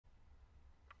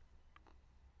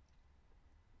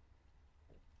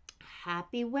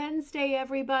Happy Wednesday,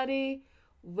 everybody.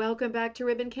 Welcome back to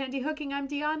Ribbon Candy Hooking. I'm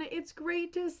Deanna. It's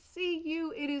great to see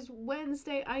you. It is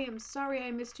Wednesday. I am sorry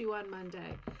I missed you on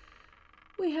Monday.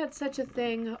 We had such a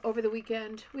thing over the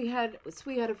weekend. We had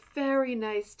a very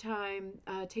nice time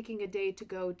taking a day to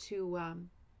go to.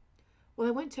 Well,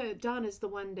 I went to Donna's the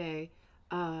one day,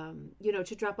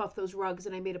 to drop off those rugs,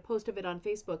 and I made a post of it on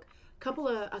Facebook.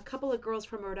 A couple of girls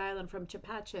from Rhode Island, from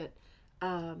Chepachet,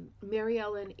 Mary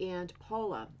Ellen and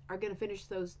Paula, are going to finish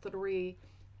those three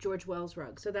George Wells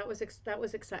rugs. So that was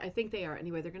exciting. I think they are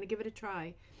anyway. They're going to give it a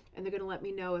try, and they're going to let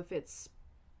me know if it's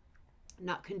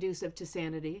not conducive to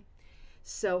sanity.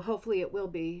 So hopefully it will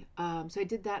be. So I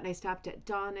did that, and I stopped at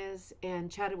Donna's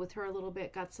and chatted with her a little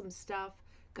bit. Got some stuff.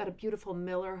 Got a beautiful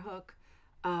Miller hook,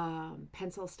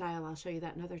 pencil style. I'll show you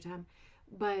that another time.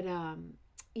 But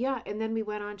yeah, and then we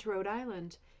went on to Rhode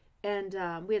Island,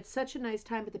 and we had such a nice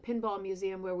time at the Pinball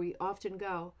Museum where we often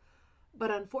go. But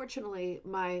unfortunately,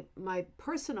 my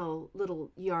personal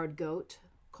little yard goat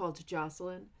called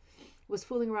Jocelyn was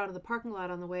fooling around in the parking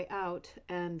lot on the way out,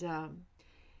 and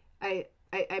I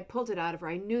pulled it out of her.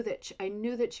 I knew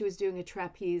that she was doing a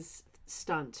trapeze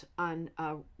stunt on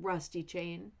a rusty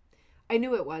chain. I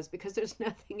knew it was because there's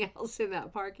nothing else in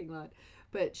that parking lot.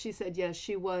 But she said yes,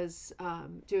 she was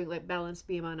doing like balance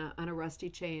beam on a rusty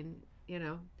chain, you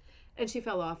know, and she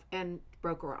fell off and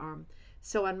broke her arm.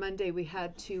 So on Monday we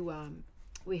had to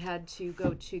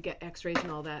go to get X-rays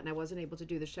and all that, and I wasn't able to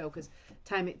do the show because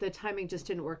the timing just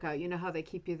didn't work out. You know how they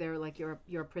keep you there like you're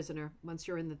a prisoner once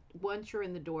you're in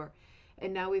the door,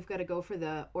 and now we've got to go for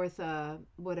the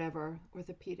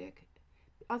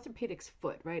orthopedic's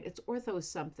foot, right? It's ortho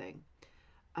something,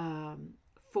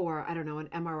 for I don't know, an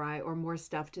MRI or more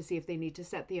stuff to see if they need to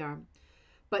set the arm.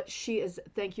 But she is,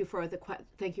 thank you for the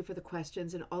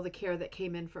questions and all the care that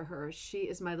came in for her. She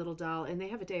is my little doll, and they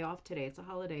have a day off today. It's a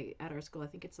holiday at our school. I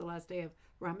think it's the last day of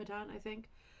Ramadan, I think.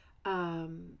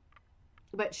 Um,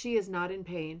 but she is not in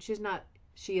pain. She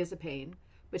is a pain,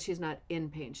 but she's not in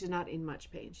pain. She's not in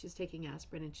much pain. She's taking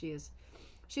aspirin, and she's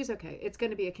okay. It's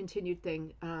going to be a continued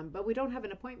thing. But we don't have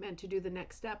an appointment to do the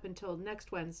next step until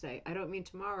next Wednesday. I don't mean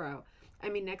tomorrow. I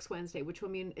mean next Wednesday, which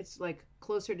will mean it's like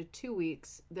closer to 2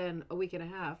 weeks than a week and a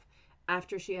half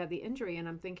after she had the injury. And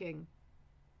I'm thinking,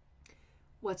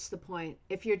 what's the point?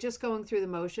 If you're just going through the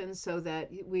motions so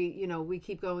that we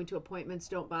keep going to appointments,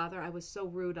 don't bother. I was so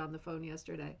rude on the phone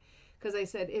yesterday because I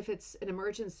said if it's an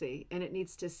emergency and it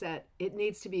needs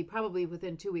to be probably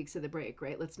within 2 weeks of the break,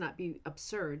 right? Let's not be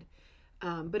absurd.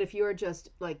 But if you're just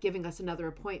like giving us another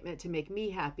appointment to make me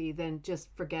happy, then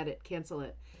just forget it, cancel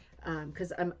it.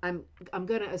 Because I'm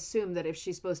going to assume that if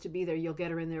she's supposed to be there, you'll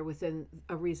get her in there within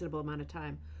a reasonable amount of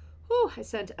time. Whew, I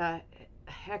sent a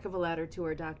heck of a letter to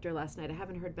her doctor last night. I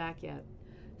haven't heard back yet.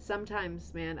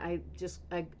 Sometimes, man,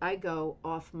 I go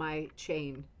off my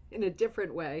chain in a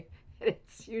different way, and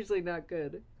it's usually not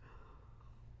good.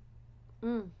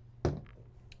 Mm.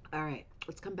 All right,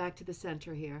 let's come back to the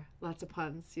center here. Lots of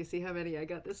puns. You see how many I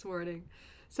got this morning.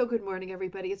 So good morning,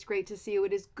 everybody. It's great to see you.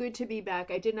 It is good to be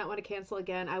back. I did not want to cancel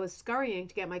again. I was scurrying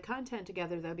to get my content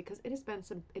together though, because it has been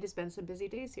some busy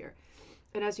days here.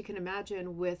 And as you can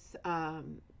imagine, with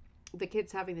the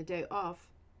kids having the day off,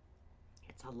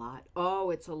 it's a lot. Oh,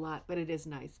 it's a lot, but it is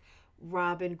nice.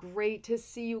 Robin, great to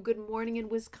see you. Good morning in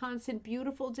Wisconsin.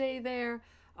 Beautiful day there.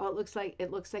 Oh, it looks like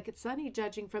it's sunny,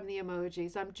 judging from the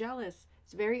emojis. I'm jealous.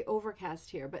 It's very overcast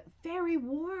here, but very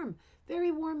warm.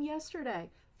 Very warm yesterday.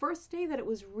 First day that it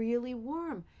was really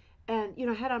warm. And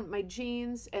I had on my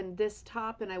jeans and this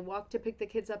top, and I walked to pick the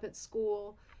kids up at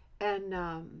school. And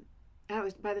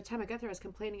by the time I got there, I was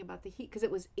complaining about the heat because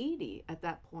it was 80 at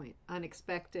that point.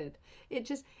 Unexpected. It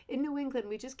just, in New England,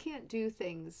 we just can't do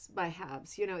things by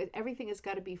halves. Everything has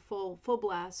got to be full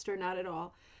blast or not at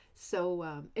all.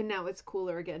 So, and now it's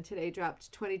cooler again today,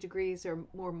 dropped 20 degrees or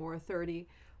more 30.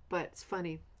 But it's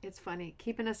funny. It's funny.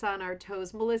 Keeping us on our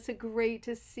toes. Melissa, great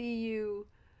to see you.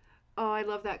 Oh, I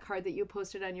love that card that you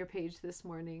posted on your page this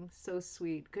morning. So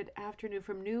sweet. Good afternoon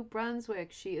from New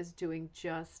Brunswick. She is doing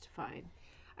just fine.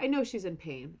 I know she's in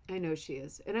pain. I know she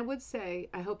is. And I would say,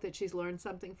 I hope that she's learned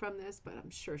something from this, but I'm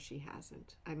sure she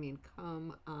hasn't. I mean,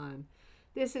 come on.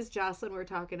 This is Jocelyn we're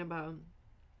talking about.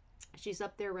 She's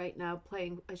up there right now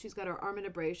playing. She's got her arm in a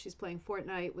brace. She's playing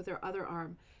Fortnite with her other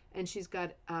arm. And she's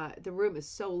got, the room is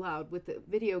so loud with the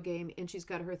video game, and she's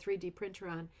got her 3D printer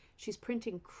on. She's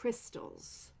printing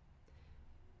crystals.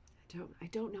 I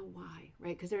don't know why,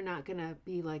 right? Because they're not going to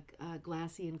be like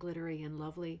glassy and glittery and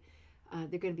lovely.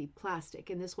 They're going to be plastic,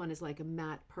 and this one is like a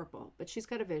matte purple. But she's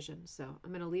got a vision, so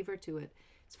I'm going to leave her to it.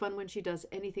 It's fun when she does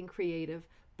anything creative.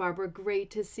 Barbara,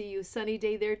 great to see you. Sunny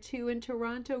day there too in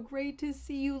Toronto. Great to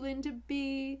see you, Linda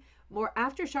B. More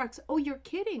aftershocks. Oh, you're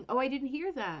kidding. Oh, I didn't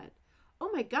hear that. Oh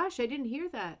my gosh, I didn't hear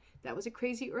that. That was a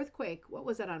crazy earthquake. What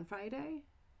was that on Friday?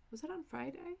 Was it on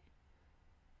Friday?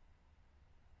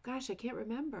 Gosh, I can't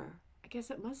remember. I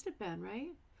guess it must have been,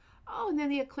 right? Oh, and then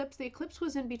the eclipse. The eclipse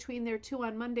was in between there too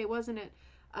on Monday, wasn't it?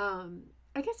 Um,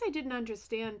 I guess I didn't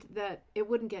understand that it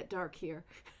wouldn't get dark here.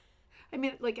 I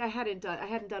mean, like I hadn't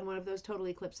done one of those total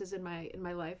eclipses in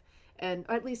my life, and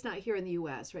or at least not here in the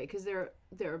U.S. Right? Because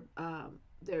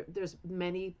there's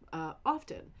many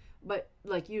often, but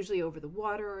like usually over the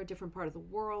water or a different part of the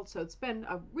world. So it's been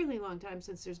a really long time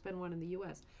since there's been one in the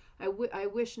U.S. I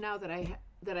wish now that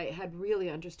I had really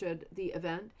understood the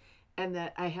event, and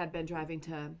that I had been driving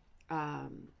to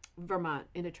um, Vermont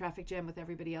in a traffic jam with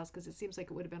everybody else, because it seems like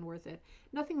it would have been worth it.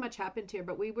 Nothing much happened here,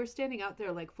 but we were standing out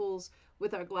there like fools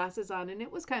with our glasses on, and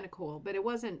it was kind of cool. But it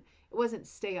wasn't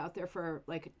stay out there for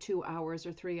like 2 hours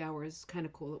or 3 hours kind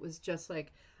of cool. It was just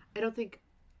like, I don't think,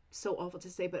 so awful to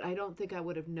say, but I don't think I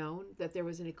would have known that there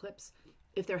was an eclipse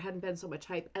if there hadn't been so much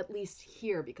hype, at least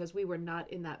here, because we were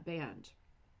not in that band.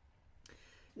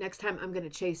 Next time I'm going to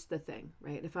chase the thing,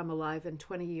 right? If I'm alive in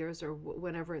 20 years or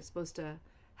whenever it's supposed to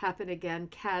happen again.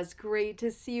 Kaz, great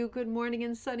to see you. Good morning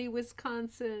in sunny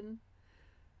Wisconsin.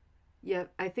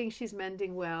 Yep, I think she's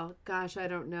mending well. Gosh, I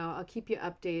don't know. I'll keep you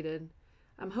updated.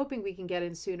 I'm hoping we can get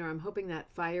in sooner. I'm hoping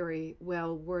that fiery,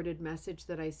 well worded message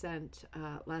that I sent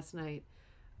last night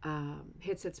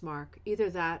hits its mark. Either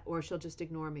that or she'll just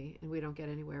ignore me and we don't get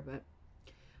anywhere. But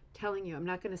telling you, I'm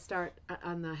not going to start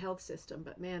on the health system,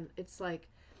 but man, it's like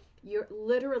you're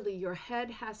literally, your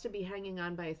head has to be hanging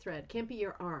on by a thread. Can't be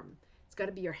your arm. It's got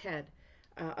to be your head.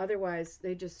 Otherwise,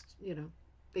 they just,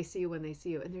 they see you when they see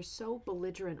you. And they're so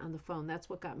belligerent on the phone. That's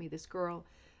what got me. This girl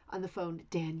on the phone,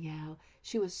 Danielle,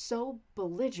 she was so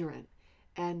belligerent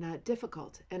and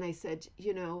difficult. And I said,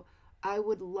 I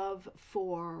would love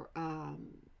for,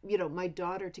 my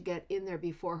daughter to get in there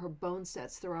before her bone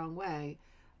sets the wrong way.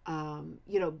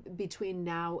 Between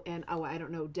now and, oh, I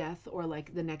don't know, death or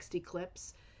like the next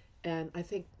eclipse. And I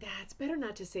think it's better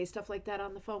not to say stuff like that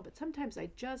on the phone, but sometimes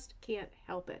I just can't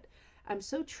help it. I'm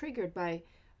so triggered by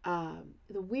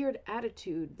the weird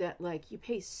attitude that like you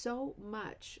pay so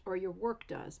much, or your work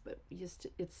does, but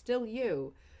it's still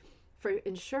you, for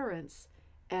insurance,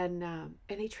 and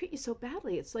they treat you so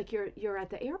badly. It's like you're at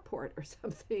the airport or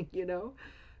something.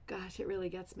 Gosh, it really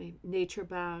gets me. Nature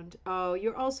bound. Oh,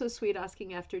 you're also sweet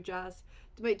asking after Joss.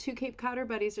 My two Cape Codder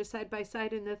buddies are side by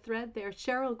side in the thread there.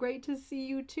 Cheryl, great to see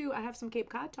you too. I have some Cape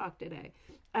Cod talk today.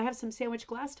 I have some sandwich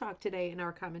glass talk today in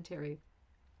our commentary.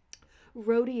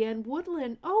 Rhodey and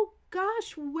Woodland. Oh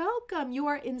gosh, welcome. You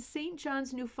are in St.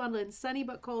 John's, Newfoundland, sunny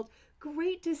but cold.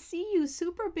 Great to see you.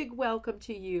 Super big welcome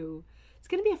to you. It's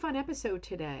going to be a fun episode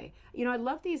today. I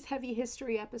love these heavy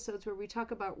history episodes where we talk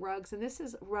about rugs, and this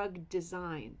is rug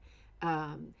design.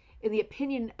 In the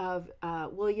opinion of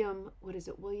William, what is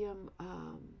it? William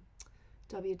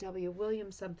W.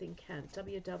 William something Kent.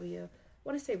 W. I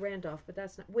want to say Randolph, but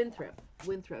that's not Winthrop.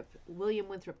 William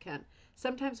Winthrop Kent.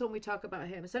 Sometimes when we talk about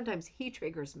him, sometimes he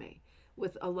triggers me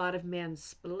with a lot of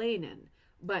mansplaining,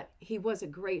 but he was a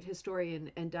great historian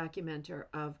and documenter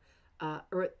of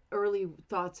early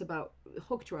thoughts about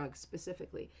hook drugs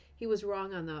specifically. He was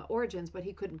wrong on the origins, but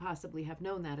he couldn't possibly have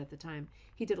known that at the time.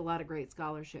 He did a lot of great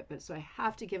scholarship, but so I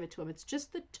have to give it to him. It's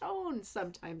just the tone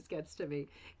sometimes gets to me.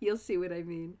 You'll see what I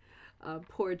mean.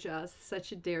 Poor Joss,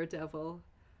 such a daredevil.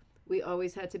 We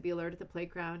always had to be alert at the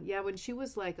playground. Yeah, when she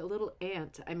was like a little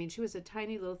ant, I mean, she was a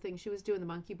tiny little thing. She was doing the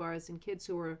monkey bars, and kids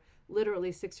who were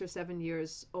literally 6 or 7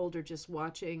 years older just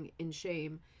watching in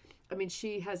shame. I mean,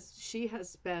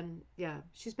 she's been, yeah,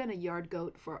 she's been a yard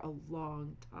goat for a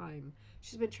long time.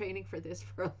 She's been training for this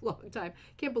for a long time.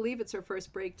 Can't believe it's her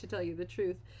first break, to tell you the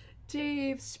truth.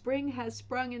 Dave, spring has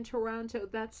sprung in Toronto.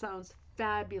 That sounds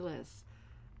fabulous.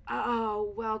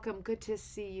 Oh, welcome. Good to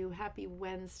see you. Happy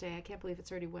Wednesday. I can't believe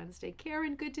it's already Wednesday.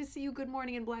 Karen, good to see you. Good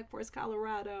morning in Black Forest,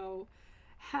 Colorado.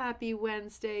 Happy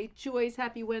Wednesday. Joyce,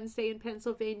 happy Wednesday in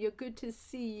Pennsylvania. Good to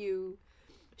see you.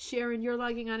 Sharon, you're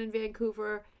logging on in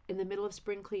Vancouver in the middle of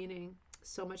spring cleaning.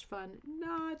 So much fun.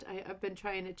 I've been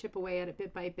trying to chip away at it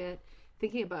bit by bit,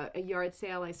 thinking about a yard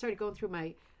sale. I started going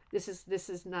through this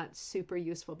is not super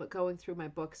useful, but going through my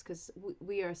books, because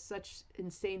we are such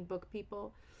insane book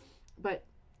people. But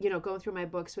going through my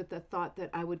books with the thought that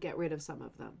I would get rid of some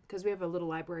of them, because we have a little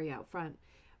library out front.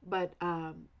 But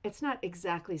it's not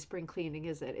exactly spring cleaning,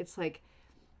 is it? It's like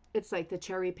the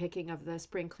cherry picking of the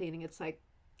spring cleaning. It's like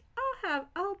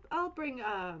I'll bring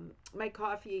my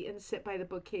coffee and sit by the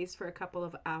bookcase for a couple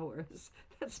of hours.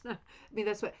 That's not. I mean,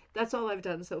 that's all I've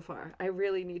done so far. I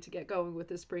really need to get going with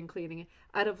the spring cleaning.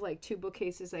 Out of like two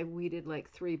bookcases, I weeded like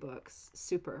three books.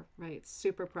 Super, right?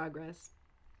 Super progress.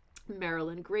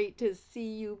 Marilyn, great to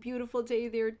see you. Beautiful day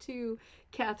there too.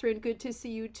 Catherine, good to see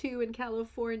you too in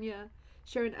California.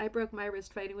 Sharon, I broke my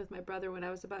wrist fighting with my brother when I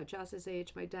was about Joss's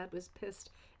age. My dad was pissed,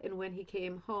 and when he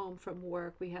came home from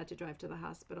work, we had to drive to the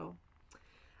hospital.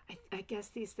 I guess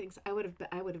these things I would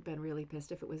have been really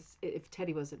pissed if it was if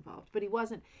Teddy was involved, but he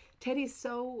wasn't. Teddy's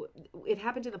so it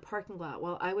happened in the parking lot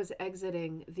while I was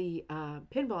exiting the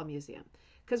pinball museum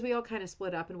because we all kind of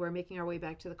split up and we're making our way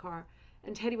back to the car,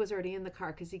 and Teddy was already in the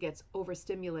car because he gets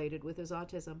overstimulated with his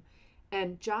autism,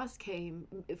 and Joss came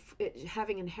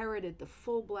having inherited the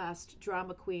full blast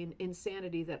drama queen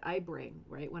insanity that I bring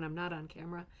right when I'm not on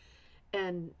camera,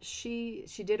 and she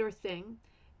did her thing,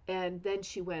 and then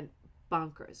she went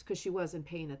bonkers because she was in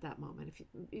pain at that moment.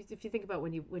 If you think about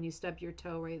when you stub your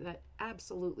toe, right, that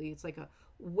absolutely it's like a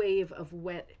wave of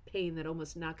wet pain that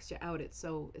almost knocks you out. It's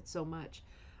so much.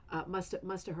 Must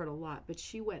have hurt a lot, but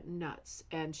she went nuts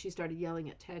and she started yelling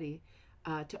at Teddy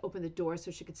to open the door so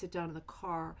she could sit down in the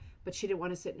car. But she didn't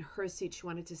want to sit in her seat; she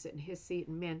wanted to sit in his seat.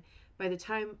 And man, by the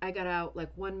time I got out, like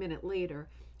 1 minute later,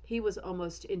 he was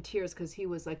almost in tears because he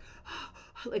was like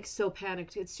like so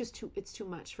panicked. It's too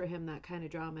much for him, that kind of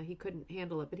drama. He couldn't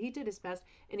handle it, but he did his best,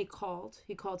 and he called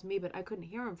me, but I couldn't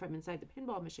hear him from inside the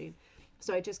pinball machine,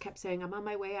 so I just kept saying I'm on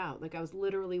my way out, like I was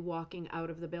literally walking out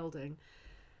of the building.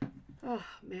 Oh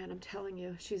man, I'm telling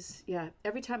you, she's, yeah,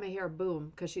 every time I hear a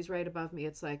boom because she's right above me,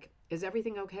 it's like, is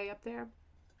everything okay up there?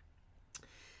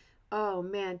 Oh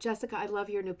man, Jessica, I love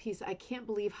your new piece. I can't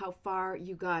believe how far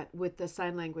you got with the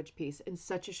sign language piece in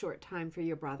such a short time for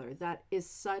your brother. That is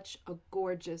such a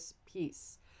gorgeous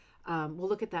piece. We'll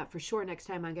look at that for sure next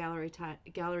time on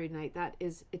gallery night.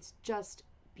 It's just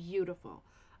beautiful.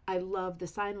 I love the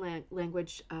sign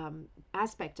language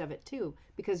aspect of it too,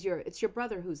 because it's your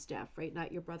brother who's deaf, right?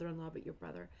 Not your brother-in-law, but your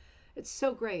brother. It's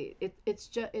so great. It's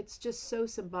just so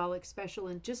symbolic, special,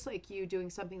 and just like you doing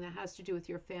something that has to do with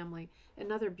your family.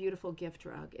 Another beautiful gift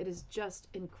rug. It is just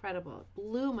incredible. It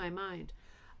blew my mind.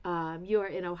 You are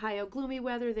in Ohio, gloomy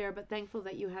weather there, but thankful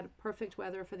that you had perfect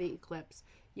weather for the eclipse.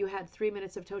 You had 3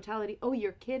 minutes of totality. Oh,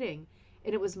 you're kidding.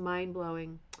 And it was mind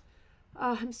blowing.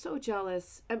 Oh, I'm so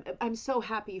jealous. I'm so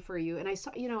happy for you. And I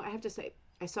saw, I have to say,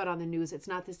 I saw it on the news. It's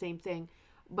not the same thing,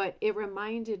 but it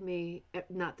reminded me,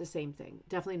 not the same thing,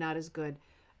 definitely not as good,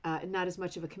 not as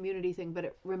much of a community thing, but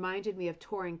it reminded me of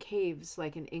touring caves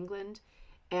like in England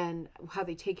and how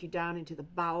they take you down into the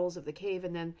bowels of the cave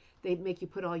and then they make you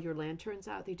put all your lanterns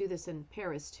out. They do this in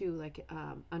Paris too, like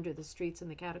under the streets in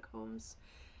the catacombs.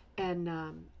 And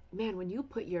man, when you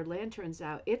put your lanterns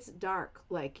out, it's dark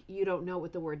like you don't know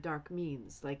what the word dark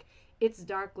means. Like it's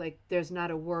dark like there's not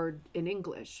a word in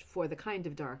English for the kind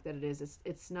of dark that it is.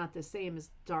 It's not the same as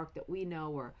dark that we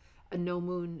know or a no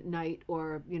moon night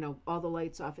or, all the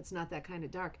lights off. It's not that kind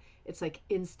of dark. It's like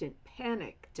instant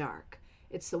panic dark.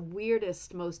 It's the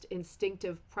weirdest, most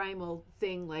instinctive, primal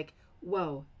thing like,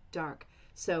 whoa, dark.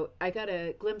 So I got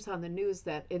a glimpse on the news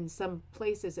that in some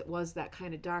places it was that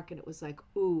kind of dark, and it was like,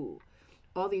 ooh,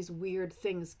 all these weird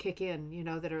things kick in,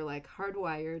 that are like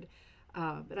hardwired.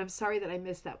 But I'm sorry that I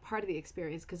missed that part of the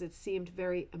experience because it seemed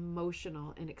very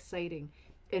emotional and exciting.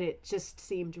 And it just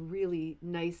seemed really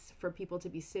nice for people to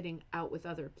be sitting out with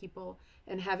other people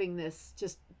and having this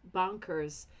just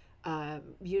bonkers,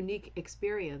 unique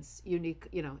experience, unique,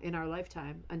 in our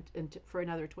lifetime and for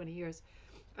another 20 years.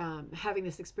 Having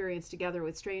this experience together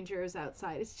with strangers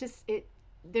outside. It's just it.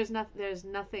 There's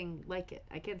nothing like it.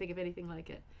 I can't think of anything like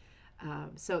it.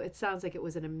 So it sounds like it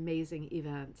was an amazing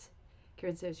event.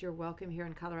 Karen says you're welcome here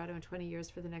in Colorado in 20 years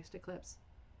for the next eclipse.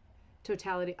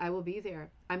 Totality. I will be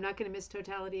there. I'm not going to miss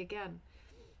totality again.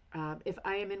 If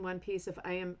I am in one piece, if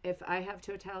I have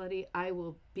totality, I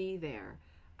will be there.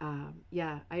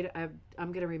 Yeah,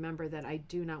 I'm going to remember that. I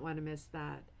do not want to miss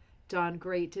that. Dawn,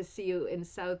 great to see you in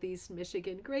Southeast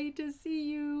Michigan. Great to see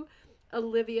you.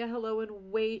 Olivia, hello in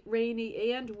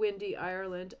rainy and windy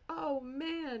Ireland. Oh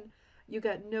man, you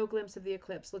got no glimpse of the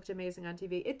eclipse. Looked amazing on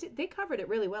TV. They covered it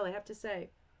really well, I have to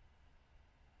say.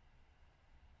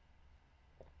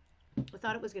 I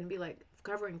thought it was going to be like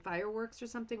covering fireworks or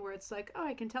something where it's like, oh,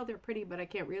 I can tell they're pretty, but I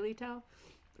can't really tell.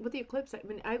 With the eclipse, I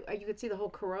mean, you could see the whole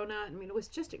corona. I mean, it was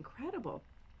just incredible.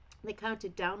 They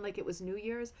counted down like it was New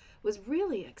Year's. It was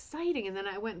really exciting. And then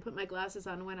I went and put my glasses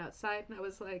on and went outside, and I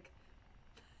was like,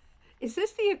 is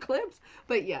this the eclipse?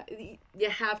 But yeah, you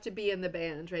have to be in the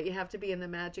band, right? You have to be in the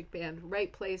magic band,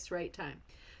 right place, right time.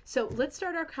 So let's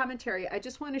start our commentary. I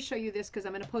just want to show you this because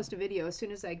I'm going to post a video as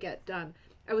soon as I get done.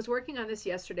 I was working on this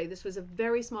yesterday. This was a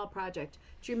very small project.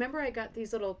 Do you remember I got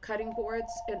these little cutting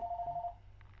boards? And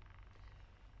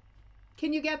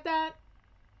can you get that?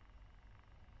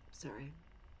 Sorry.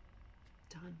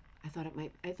 Done. I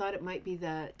thought it might be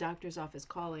the doctor's office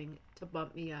calling to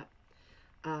bump me up.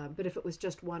 But if it was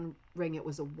just one ring, it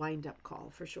was a wind-up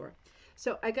call for sure.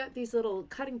 So I got these little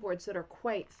cutting boards that are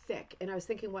quite thick, and I was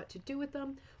thinking what to do with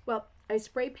them. Well, I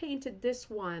spray painted this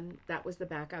one. That was the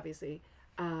back, obviously.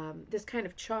 This kind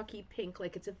of chalky pink,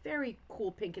 like it's a very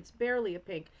cool pink. It's barely a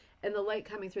pink, and the light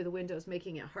coming through the window is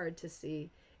making it hard to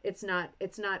see. It's not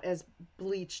as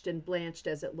bleached and blanched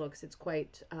as it looks. It's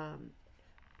quite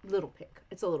little pink.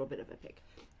 It's a little bit of a pink.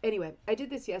 Anyway, I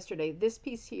did this yesterday. This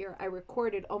piece here, I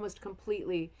recorded almost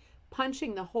completely,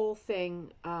 punching the whole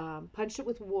thing, punched it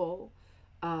with wool,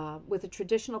 with a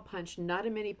traditional punch, not a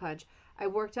mini punch. I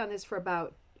worked on this for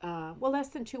about, less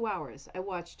than 2 hours. I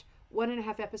watched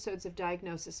 1.5 episodes of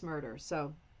Diagnosis Murder.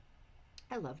 So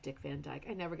I love Dick Van Dyke.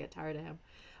 I never get tired of him.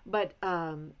 But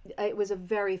it was a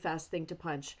very fast thing to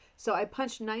punch. So I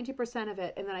punched 90% of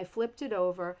it, and then I flipped it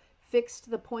over,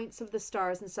 fixed the points of the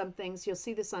stars and some things. You'll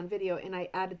see this on video, and I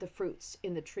added the fruits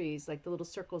in the trees, like the little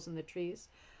circles in the trees.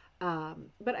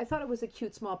 But I thought it was a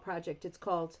cute small project. It's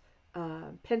called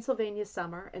Pennsylvania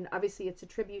Summer, and obviously it's a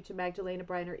tribute to Magdalena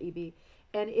Briner Eby,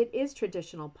 and it is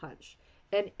traditional punch.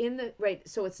 And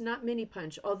so it's not mini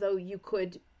punch, although you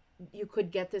could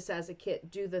get this as a kit,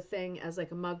 do the thing as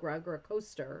like a mug rug or a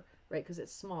coaster, right? Because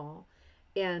it's small,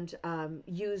 and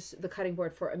use the cutting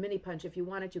board for a mini punch if you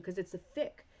wanted to, because it's a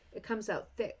thick. It comes out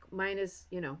thick. Mine is,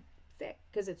 thick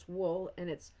because it's wool and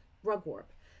it's rug warp.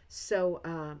 So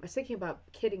I was thinking about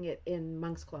kitting it in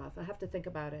monk's cloth. I have to think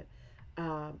about it.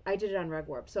 I did it on rug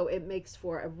warp, so it makes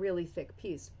for a really thick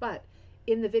piece. But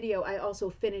in the video, I also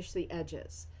finish the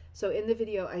edges. So in the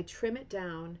video, I trim it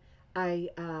down. I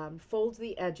fold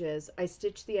the edges. I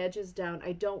stitch the edges down.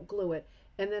 I don't glue it.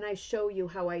 And then I show you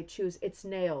how I choose. It's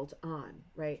nailed on,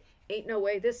 right? Ain't no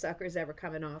way this sucker's ever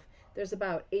coming off. There's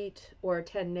about 8 or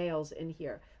 10 nails in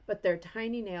here, but they're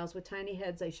tiny nails with tiny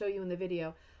heads. I show you in the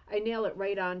video. I nail it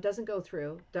right on, doesn't go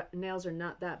through. The nails are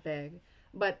not that big,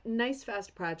 but nice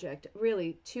fast project.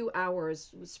 Really 2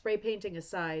 hours, spray painting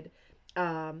aside,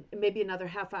 maybe another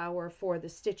half hour for the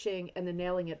stitching and the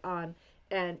nailing it on.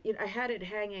 And I had it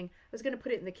hanging. I was going to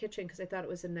put it in the kitchen because I thought it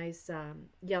was a nice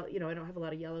yellow. I don't have a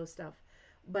lot of yellow stuff,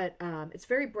 but it's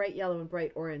very bright yellow and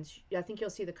bright orange. I think you'll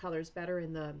see the colors better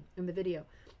in the video.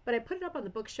 But I put it up on the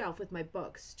bookshelf with my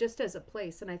books just as a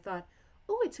place, and I thought,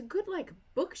 oh, it's a good like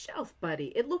bookshelf buddy.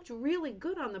 It looked really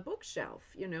good on the bookshelf,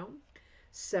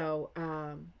 So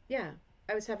yeah,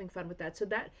 I was having fun with that. So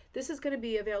this is going to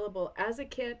be available as a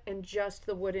kit, and just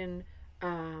the wooden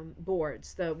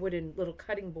boards, the wooden little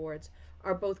cutting boards,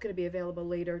 are both going to be available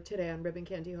later today on Ribbon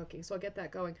Candy Hooking. So I'll get that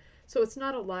going. So it's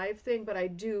not a live thing, but I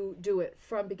do it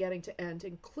from beginning to end,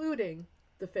 including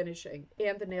the finishing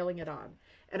and the nailing it on.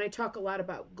 And I talk a lot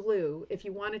about glue. If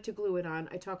you wanted to glue it on,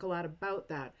 I talk a lot about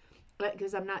that,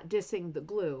 because I'm not dissing the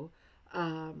glue.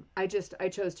 I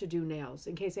chose to do nails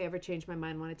in case I ever change my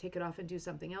mind, want to take it off and do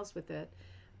something else with it.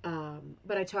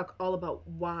 But I talk all about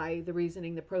why, the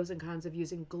reasoning, the pros and cons of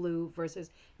using glue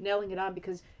versus nailing it on,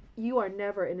 because you are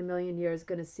never in a million years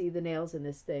going to see the nails in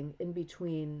this thing in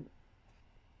between.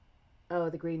 Oh,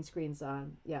 the green screen's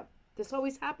on. Yep. This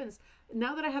always happens.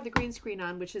 Now that I have the green screen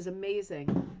on, which is amazing,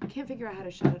 I can't figure out how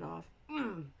to shut it off.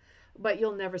 But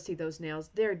you'll never see those nails.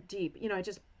 They're deep. I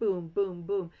just boom, boom,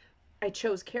 boom. I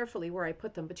chose carefully where I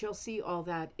put them, but you'll see all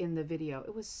that in the video.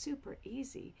 It was super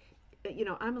easy.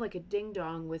 I'm like a ding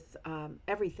dong with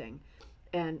everything,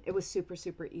 and it was super,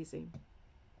 super easy.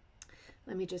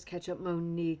 Let me just catch up,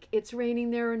 Monique. It's raining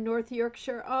there in North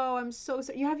Yorkshire. Oh, I'm so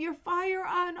sorry. You have your fire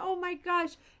on. Oh my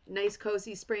gosh. Nice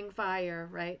cozy spring fire,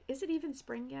 right? Is it even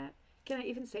spring yet? Can I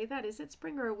even say that? Is it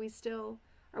spring, or are we still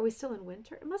in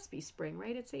winter? It must be spring,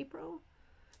 right? It's April.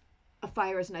 A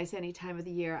fire is nice any time of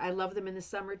the year. I love them in the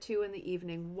summer too, in the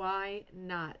evening. Why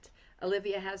not?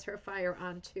 Olivia has her fire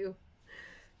on too.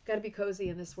 Got to be cozy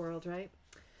in this world, right?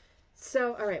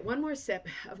 So, all right, one more sip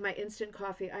of my instant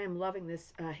coffee. I am loving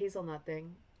this hazelnut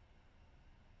thing.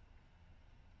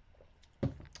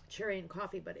 Cherry and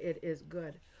coffee, but it is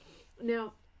good.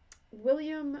 Now,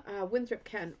 William Winthrop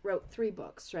Kent wrote 3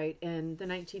 books, right, in the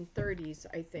 1930s,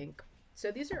 I think.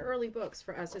 So these are early books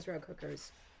for us as rug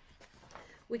hookers.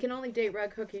 We can only date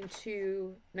rug hooking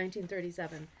to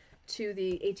 1937, to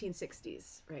the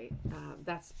 1860s, right?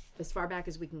 That's as far back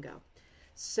as we can go.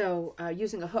 So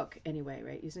using a hook anyway,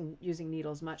 right? Using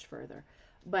needles much further.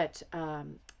 But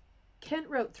Kent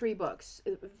wrote 3 books,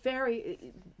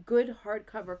 very good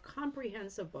hardcover,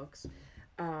 comprehensive books.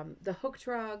 The Hooked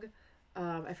Rug,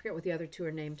 I forget what the other 2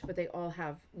 are named, but they all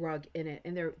have rug in it,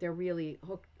 and they're really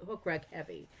hook rug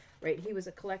heavy, right? He was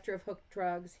a collector of hooked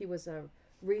rugs. He was a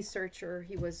researcher.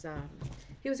 He was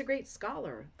a great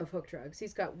scholar of hooked rugs.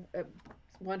 He's got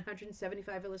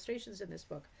 175 illustrations in this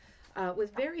book,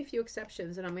 with very few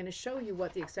exceptions, and I'm going to show you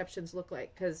what the exceptions look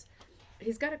like because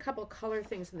he's got a couple color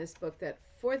things in this book that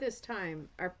for this time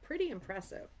are pretty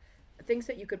impressive. Things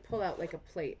that you could pull out like a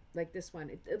plate, like this one.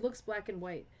 It looks black and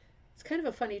white. It's kind of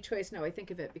a funny choice now I think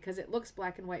of it because it looks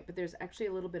black and white, but there's actually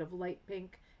a little bit of light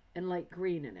pink and light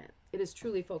green in it. It is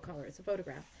truly full color. It's a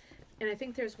photograph. And I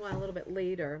think there's one a little bit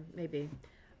later, maybe.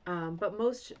 But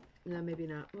most, no, maybe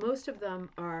not. Most of them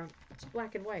are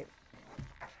black and white.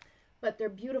 But they're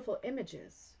beautiful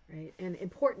images, right? And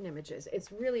important images.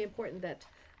 It's really important that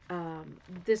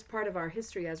this part of our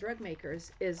history as rug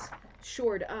makers is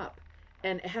shored up,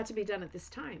 and it had to be done at this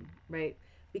time, right?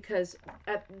 Because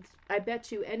I bet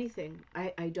you anything,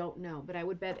 I don't know, but I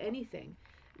would bet anything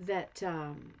that,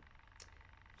 and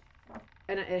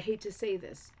I hate to say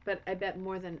this, but I bet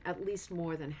at least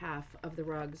more than half of the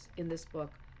rugs in this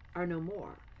book are no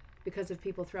more because of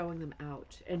people throwing them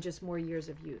out and just more years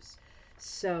of use.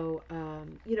 So,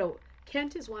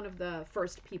 Kent is one of the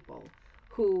first people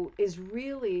who is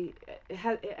really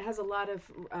has a lot of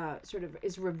sort of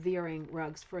is revering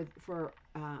rugs for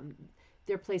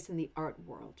their place in the art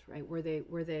world, right? Where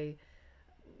they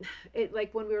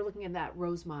like when we were looking at that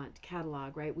Rosemont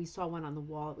catalog, right? We saw one on the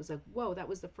wall. It was like, whoa, that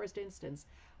was the first instance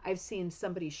I've seen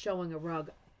somebody showing a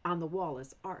rug on the wall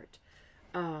as art.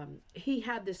 He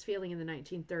had this feeling in the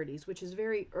 1930s, which is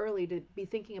very early to be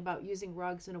thinking about using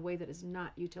rugs in a way that is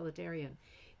not utilitarian.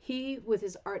 He, with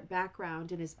his art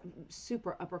background and his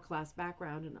super upper class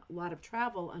background and a lot of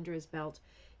travel under his belt,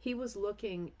 he was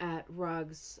looking at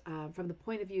rugs from the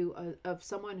point of view of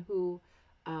someone who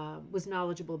was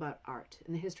knowledgeable about art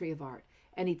and the history of art.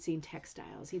 And he'd seen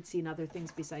textiles, he'd seen other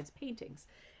things besides paintings.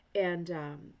 And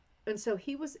so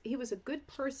he was a good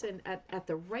person at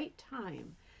the right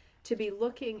time to be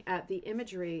looking at the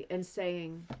imagery and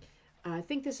saying, I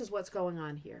think this is what's going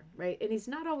on here, right? And he's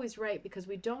not always right because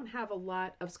we don't have a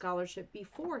lot of scholarship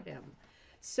before him.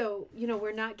 So,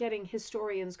 we're not getting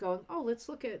historians going, oh,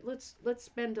 let's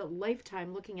spend a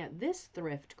lifetime looking at this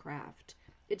thrift craft.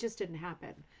 It just didn't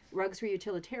happen. Rugs were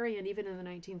utilitarian even in the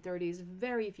 1930s.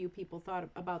 Very few people thought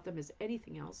about them as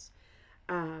anything else.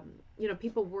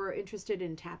 People were interested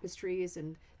in tapestries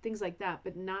and things like that,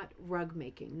 but not rug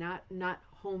making, not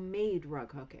homemade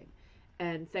rug hooking.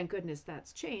 And thank goodness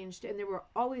that's changed. And there were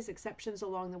always exceptions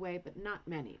along the way, but not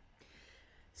many.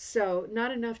 So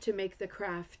not enough to make the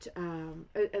craft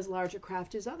as large a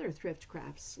craft as other thrift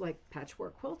crafts like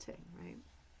patchwork quilting, right?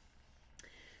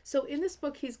 So in this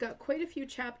book, he's got quite a few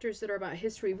chapters that are about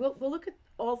history. We'll look at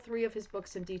all 3 of his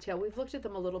books in detail. We've looked at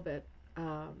them a little bit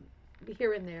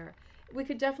here and there. We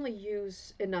could definitely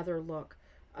use another look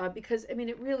because,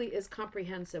 it really is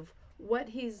comprehensive. What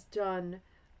he's done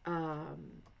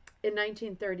in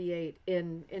 1938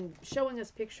 in showing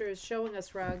us pictures, showing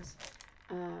us rugs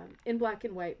in black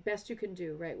and white, best you can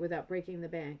do, right, without breaking the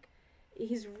bank.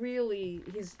 He's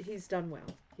done well.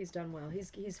 He's done well.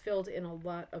 He's filled in a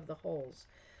lot of the holes.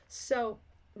 So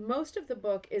most of the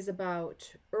book is about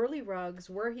early rugs,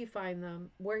 where he found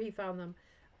them,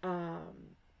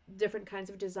 different kinds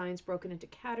of designs broken into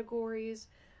categories,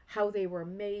 how they were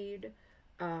made,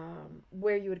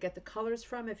 where you would get the colors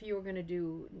from if you were going to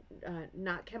do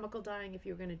not chemical dyeing, if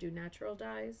you were going to do natural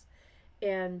dyes,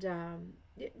 and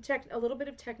a little bit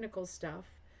of technical stuff.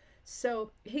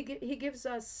 So he gives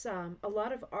us a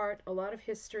lot of art, a lot of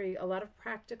history, a lot of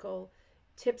practical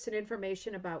tips and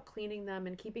information about cleaning them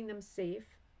and keeping them safe.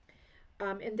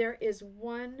 And there is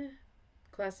one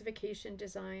classification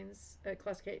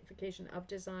of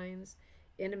designs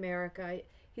in America.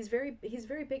 He's very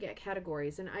big at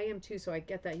categories, and I am too. So I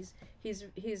get that he's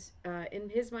in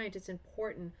his mind it's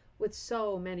important with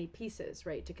so many pieces,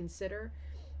 right, to consider.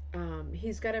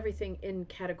 He's got everything in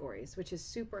categories, which is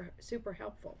super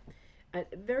helpful.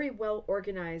 Very well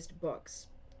organized books,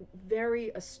 very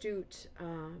astute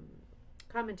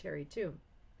commentary too.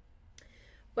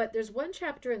 But there's one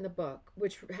chapter in the book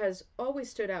which has always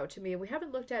stood out to me, and we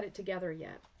haven't looked at it together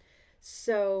yet.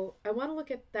 So I want to look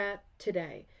at that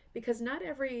today because not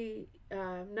every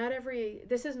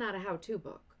this is not a how-to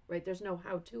book, right? There's no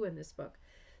how-to in this book.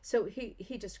 So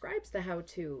he describes the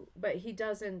how-to, but he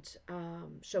doesn't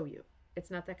show you.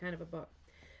 It's not that kind of a book.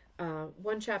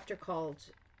 One chapter called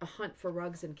 "A Hunt for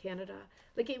Rugs in Canada."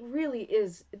 Like it really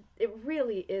is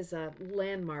a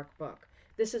landmark book.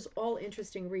 This is all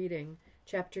interesting reading.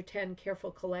 Chapter 10, careful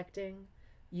collecting,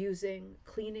 using,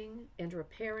 cleaning, and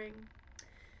repairing.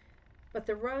 But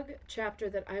the rug chapter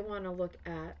that I want to look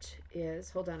at is,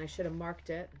 hold on, I should have marked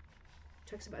it.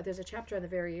 Talks about, there's a chapter on the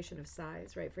variation of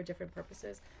size, right, for different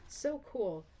purposes. So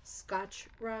cool. Scotch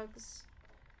rugs.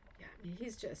 Yeah, I mean,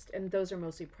 he's just, and those are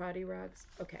mostly Pradi rugs.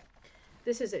 Okay.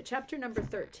 This is it, chapter number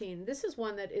 13. This is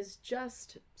one that is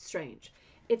just strange.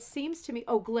 It seems to me,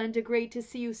 oh, Glenda, great to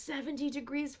see you. 70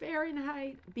 degrees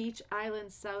Fahrenheit, Beach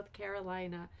Island, South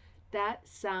Carolina. That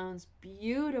sounds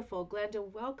beautiful. Glenda,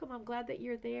 welcome. I'm glad that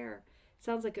you're there.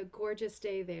 Sounds like a gorgeous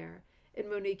day there. And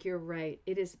Monique, you're right.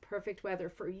 It is perfect weather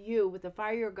for you with the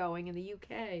fire you're going in the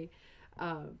UK,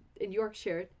 in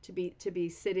Yorkshire, to be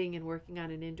sitting and working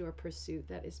on an indoor pursuit.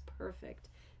 That is perfect.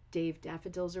 Dave,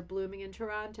 daffodils are blooming in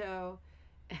Toronto.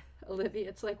 Olivia,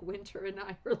 it's like winter in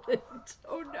Ireland.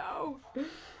 Oh no.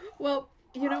 Well,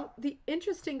 the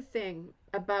interesting thing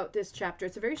about this chapter,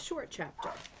 it's a very short chapter,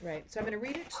 right? So I'm going to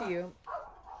read it to you.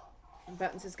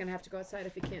 Buttons is going to have to go outside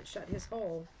if he can't shut his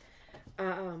hole.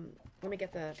 Let me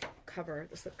get the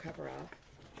slip cover off.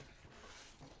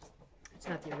 It's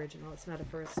not the original. It's not a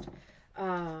first.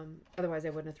 Otherwise, I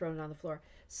wouldn't have thrown it on the floor.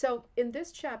 So in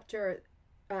this chapter,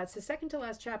 it's the second to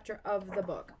last chapter of the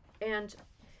book. And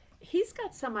he's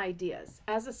got some ideas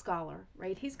as a scholar,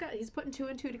 right? He's putting two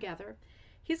and two together.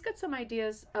 He's got some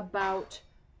ideas about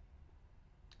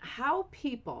how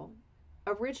people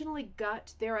originally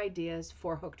got their ideas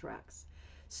for hooked rugs.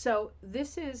 So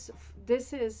this is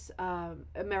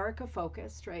America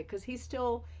focused, right? Because he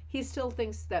still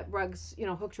thinks that rugs,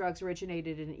 hooked rugs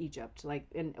originated in Egypt,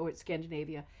 or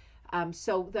Scandinavia.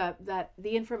 So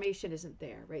the information isn't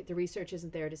there, right? The research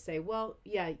isn't there to say, well,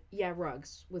 yeah,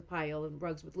 rugs with pile and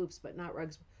rugs with loops, but not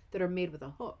rugs that are made with a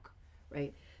hook,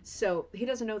 right? So he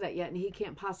doesn't know that yet, and he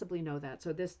can't possibly know that.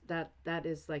 So that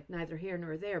is like neither here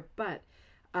nor there. But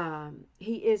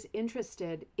he is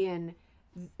interested in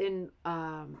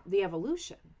the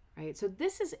evolution, right? So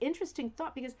this is interesting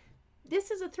thought because this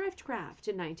is a thrift craft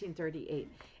in 1938.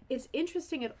 It's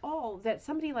interesting at all that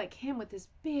somebody like him with this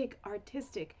big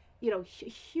artistic,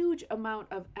 huge amount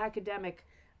of academic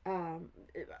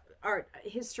art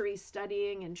history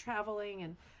studying and traveling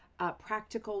and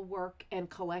practical work and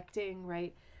collecting,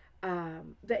 right?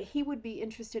 That he would be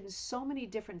interested in so many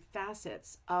different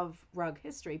facets of rug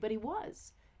history, but he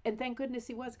was. And thank goodness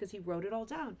he was, because he wrote it all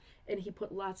down and he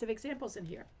put lots of examples in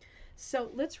here.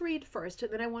 So let's read first,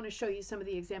 and then I want to show you some of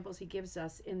the examples he gives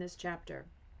us in this chapter.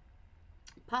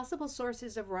 Possible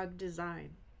sources of rug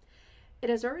design.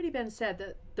 It has already been said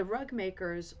that the rug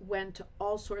makers went to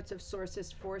all sorts of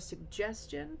sources for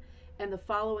suggestion, and the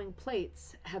following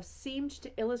plates have seemed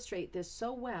to illustrate this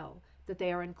so well that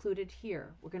they are included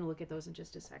here. We're going to look at those in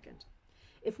just a second.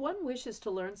 If one wishes to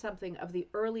learn something of the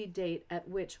early date at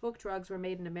which hooked rugs were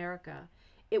made in America,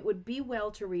 it would be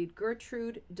well to read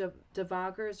Gertrude de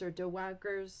Wager's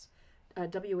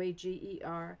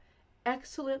Wager,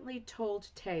 excellently told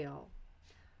tale.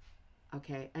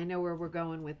 Okay, I know where we're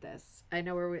going with this.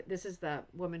 This is the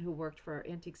woman who worked for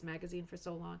Antiques Magazine for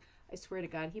so long. I swear to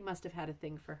God, he must have had a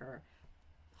thing for her.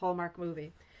 Hallmark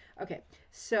movie. Okay,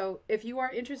 so if you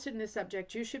are interested in this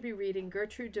subject, you should be reading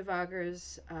Gertrude de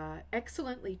Wager's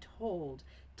excellently told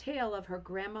tale of her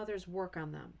grandmother's work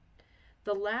on them.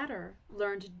 The latter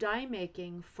learned dye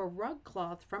making for rug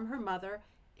cloth from her mother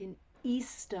in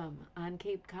Eastham on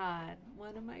Cape Cod,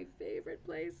 one of my favorite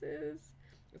places.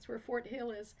 That's where Fort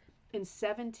Hill is, in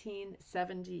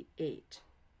 1778.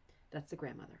 That's the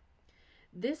grandmother.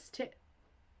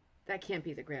 That can't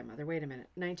be the grandmother. Wait a minute.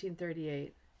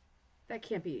 1938. That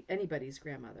can't be anybody's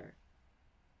grandmother.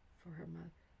 For her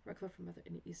mother. Rug cloth for mother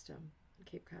in Eastham on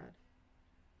Cape Cod.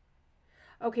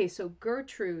 Okay, so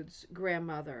Gertrude's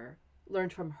grandmother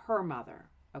learned from her mother.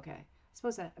 Okay. I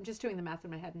suppose I'm just doing the math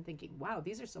in my head and thinking, wow,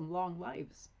 these are some long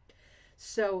lives.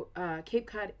 So Cape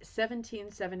Cod,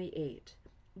 1778.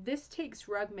 This takes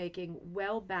rug making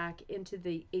well back into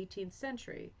the 18th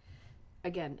century.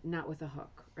 Again, not with a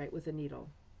hook, right, with a needle.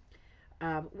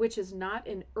 Which is not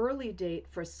an early date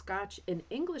for Scotch and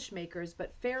English makers,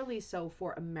 but fairly so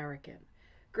for American.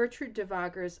 Gertrude de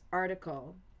Wager's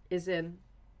article is in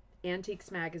Antiques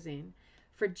Magazine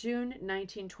for June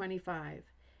 1925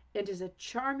 and is a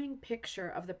charming picture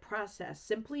of the process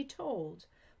simply told,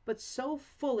 but so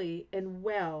fully and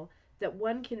well that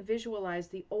one can visualize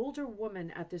the older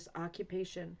woman at this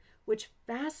occupation, which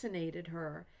fascinated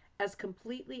her as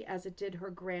completely as it did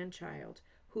her grandchild,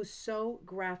 who so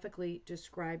graphically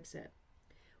describes it.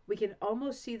 We can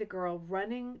almost see the girl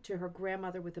running to her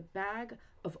grandmother with a bag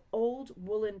of old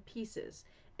woolen pieces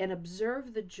and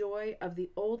observe the joy of the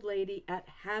old lady at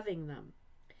having them.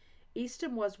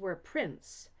 Eastham was where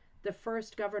Prince, the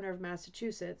first governor of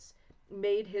Massachusetts,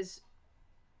 made his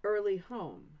early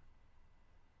home.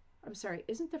 I'm sorry,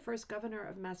 isn't the first governor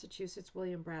of Massachusetts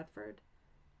William Bradford?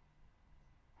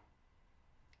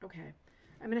 Okay.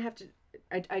 I'm going to have to,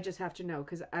 I just have to know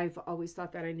because I've always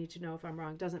thought that I need to know if I'm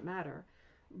wrong. Doesn't matter.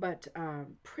 But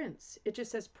Prince, it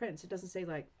just says Prince. It doesn't say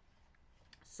like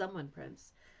someone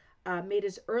Prince, made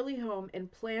his early home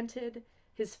and planted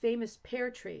his famous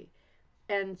pear tree.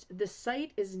 And the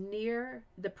site is near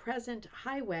the present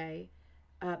highway,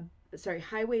 uh,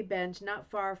 Highway Bend, not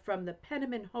far from the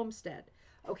Penniman Homestead.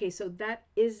 Okay, so that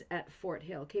is at Fort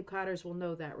Hill. Cape Codders will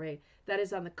know that, right? That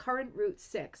is on the current Route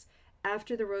 6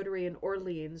 after the Rotary in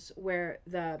Orleans, where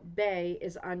the bay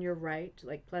is on your right,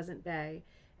 like Pleasant Bay,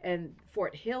 and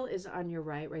Fort Hill is on your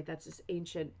right, right? That's this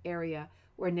ancient area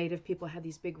where Native people had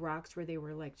these big rocks where they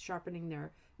were like sharpening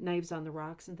their knives on the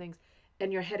rocks and things.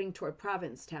 And you're heading toward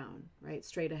Provincetown, right?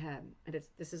 Straight ahead. And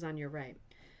this is on your right.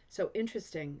 So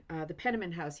interesting. The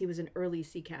Penniman House, he was an early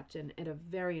sea captain and a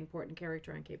very important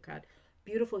character on Cape Cod.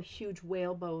 Beautiful, huge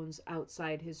whale bones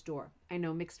outside his door. I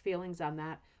know mixed feelings on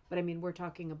that, but I mean, we're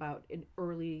talking about an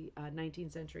early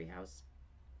 19th century house.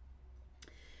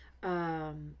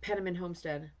 Penniman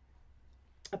Homestead,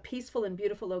 a peaceful and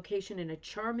beautiful location in a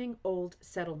charming old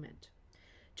settlement.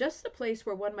 Just the place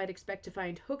where one might expect to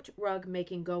find hooked rug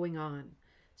making going on.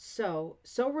 So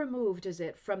removed is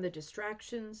it from the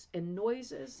distractions and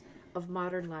noises of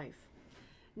modern life.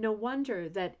 No wonder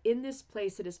that in this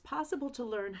place it is possible to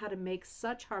learn how to make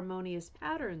such harmonious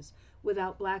patterns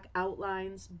without black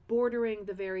outlines bordering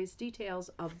the various details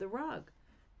of the rug.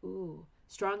 Ooh,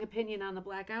 strong opinion on the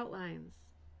black outlines.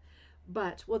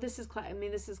 But well, this is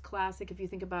classic. If you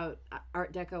think about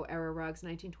Art Deco era rugs,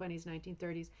 1920s,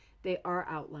 1930s, they are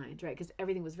outlined, right? Because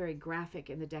everything was very graphic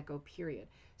in the Deco period.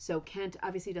 So Kent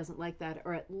obviously doesn't like that,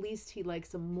 or at least he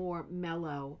likes a more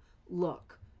mellow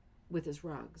look with his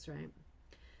rugs, right?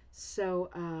 So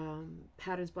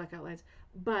patterns, black outlines,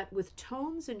 but with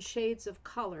tones and shades of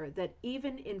color that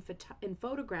even in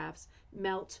photographs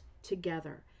melt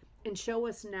together and show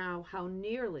us now how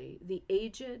nearly the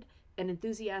aged and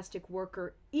enthusiastic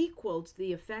worker equaled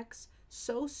the effects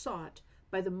so sought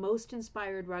by the most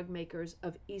inspired rug makers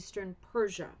of Eastern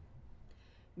Persia.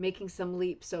 Making some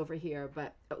leaps over here,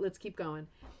 but let's keep going.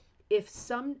 If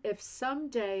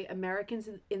someday Americans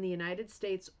in the United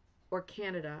States or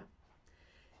Canada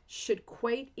should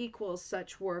quite equal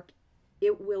such work,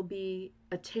 it will be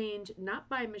attained not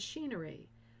by machinery,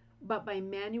 but by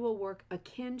manual work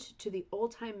akin to the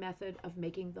old time method of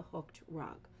making the hooked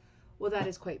rug. Well, that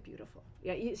is quite beautiful.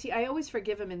 Yeah, you see, I always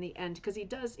forgive him in the end because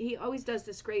he always does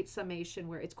this great summation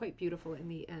where it's quite beautiful in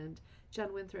the end.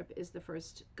 John Winthrop is the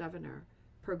first governor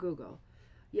per Google.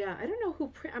 Yeah, I don't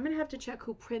know I'm going to have to check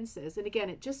who Prince is. And again,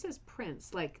 it just says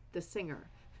Prince, like the singer.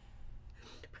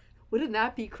 Wouldn't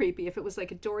that be creepy if it was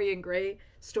like a Dorian Gray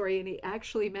story and he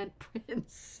actually meant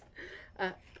Prince?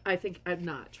 Uh, I think I'm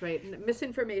not, right?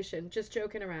 Misinformation, just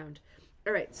joking around.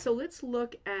 All right, so let's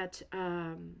look at.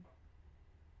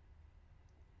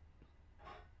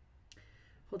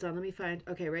 Hold on, let me find.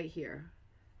 Okay, right here.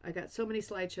 I got so many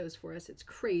slideshows for us. It's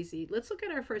crazy. Let's look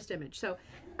at our first image. So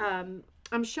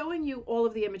I'm showing you all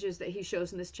of the images that he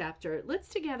shows in this chapter. Let's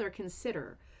together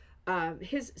consider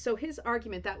his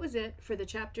argument. That was it for the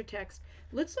chapter text.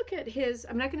 Let's look at his,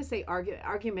 I'm not going to say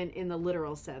argument in the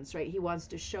literal sense, right? He wants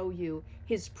to show you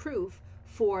his proof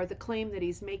for the claim that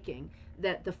he's making,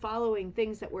 that the following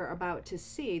things that we're about to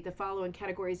see, the following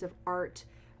categories of art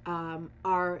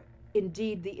are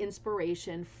indeed the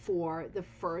inspiration for the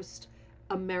first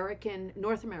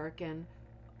North American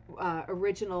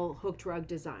original hooked rug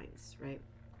designs, right?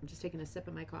 I'm just taking a sip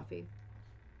of my coffee.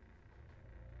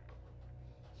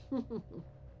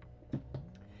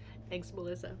 Thanks,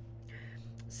 Melissa.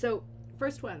 So,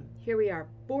 first one, here we are,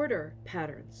 border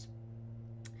patterns.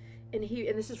 And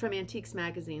this is from Antiques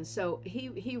Magazine. So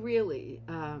he really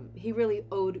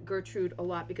owed Gertrude a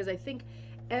lot because I think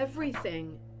every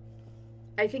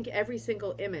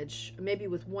single image, maybe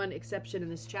with one exception in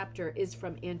this chapter, is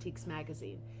from Antiques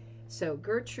Magazine. So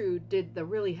Gertrude did the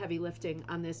really heavy lifting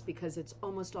on this because it's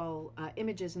almost all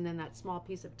images and then that small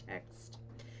piece of text.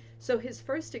 So his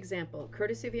first example,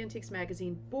 courtesy of Antiques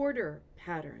Magazine, border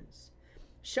patterns,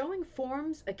 showing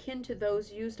forms akin to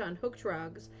those used on hooked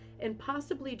rugs and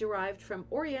possibly derived from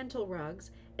Oriental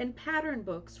rugs and pattern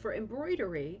books for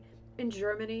embroidery in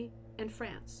Germany and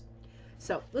France.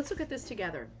 So let's look at this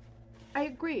together. I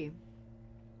agree.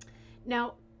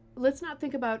 Now, let's not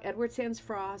think about Edward Sands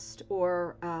Frost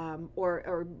or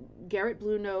Garrett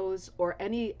Bluenose or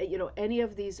any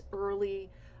of these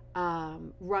early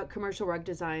commercial rug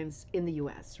designs in the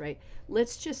US, right?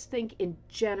 Let's just think in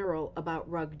general about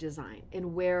rug design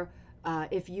and where,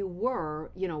 if you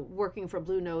were, working for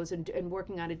Blue Nose and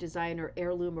working on a design or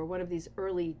Heirloom or one of these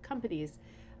early companies,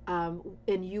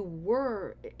 and you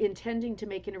were intending to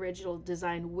make an original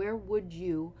design, where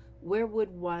would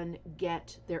one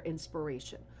get their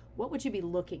inspiration? What would you be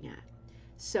looking at?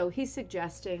 So he's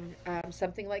suggesting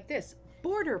something like this: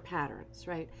 border patterns,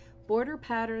 right? Border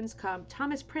patterns come.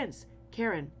 Thomas Prince,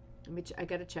 Karen, I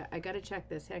gotta check. I gotta check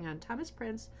this. Hang on. Thomas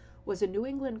Prince was a New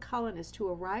England colonist who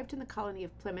arrived in the colony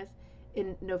of Plymouth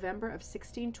in November of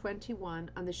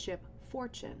 1621 on the ship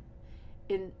Fortune.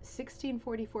 In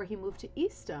 1644, he moved to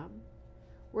Eastham,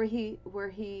 where he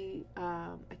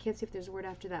I can't see if there's a word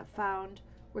after that,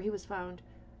 where he was found,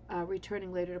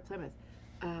 returning later to Plymouth.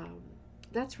 Um,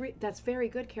 that's very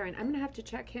good, Karen. I'm gonna have to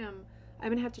check him. I'm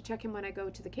gonna have to check him when I go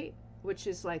to the Cape, which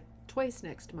is like twice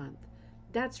next month.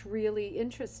 That's really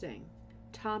interesting.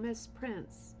 Thomas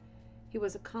Prince. He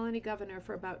was a colony governor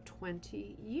for about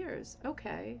 20 years.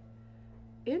 Okay,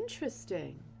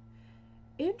 interesting.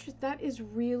 That is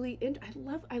really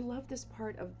I love this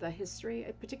part of the history,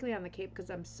 particularly on the Cape, because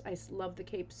I love the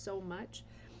Cape so much.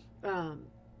 Um,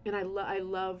 and I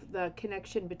love the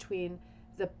connection between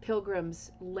the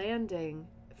Pilgrims landing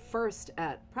first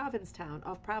at Provincetown,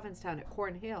 off Provincetown at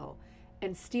Cornhill,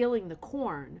 and stealing the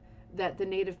corn that the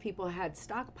native people had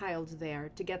stockpiled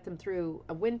there to get them through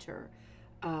a winter.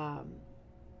 Um,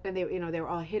 and they were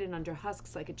all hidden under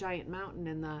husks like a giant mountain.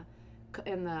 And the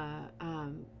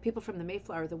people from the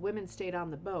Mayflower, the women stayed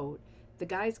on the boat. The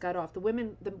guys got off. The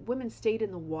women stayed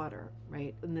in the water,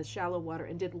 right, in the shallow water,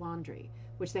 and did laundry,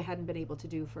 which they hadn't been able to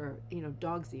do for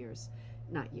dogs' years,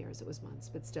 not years, it was months,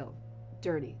 but still,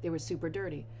 dirty. They were super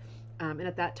dirty. And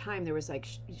at that time, there was like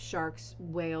sharks,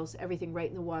 whales, everything right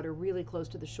in the water, really close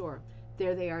to the shore.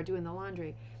 There they are doing the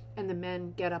laundry, and the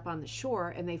men get up on the shore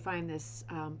and they find this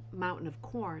mountain of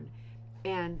corn,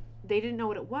 and they didn't know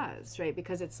what it was, right?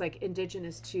 Because it's like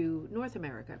indigenous to North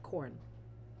America, corn.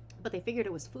 But they figured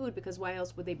it was food, because why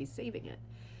else would they be saving it?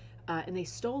 And they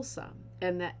stole some,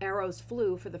 and the arrows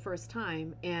flew for the first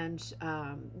time, and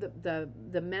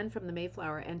the men from the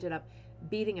Mayflower ended up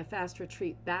beating a fast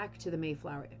retreat back to the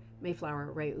Mayflower,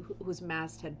 right, whose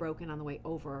mast had broken on the way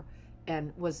over,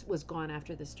 and was gone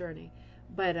after this journey.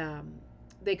 But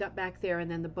they got back there, and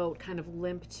then the boat kind of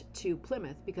limped to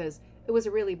Plymouth because it was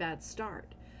a really bad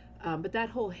start. But that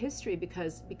whole history,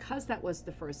 because that was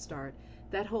the first start,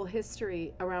 that whole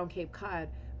history around Cape Cod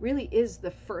really is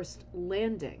the first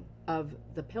landing of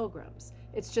the Pilgrims.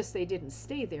 It's just they didn't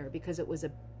stay there because it was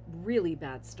a really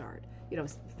bad start.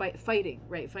 Fighting,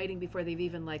 right? Fighting before they've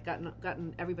even like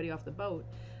gotten everybody off the boat,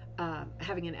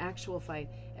 having an actual fight,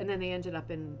 and then they ended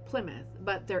up in Plymouth.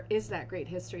 But there is that great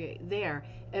history there,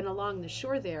 and along the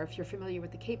shore there, if you're familiar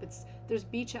with the Cape, there's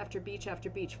beach after beach after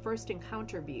beach. First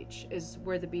Encounter Beach is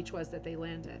where the beach was that they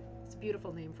landed. It's a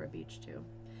beautiful name for a beach too.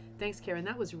 Thanks, Karen.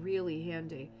 That was really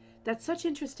handy. That's such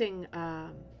interesting.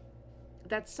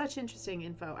 That's such interesting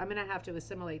info. I'm gonna have to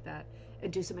assimilate that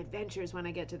and do some adventures when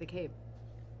I get to the Cape.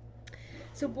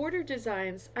 So border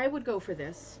designs, I would go for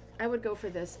this.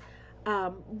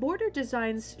 Border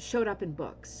designs showed up in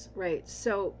books, right?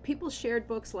 So people shared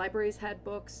books, libraries had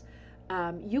books.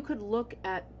 You could look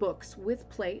at books with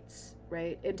plates,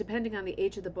 right? And depending on the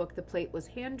age of the book, the plate was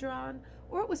hand drawn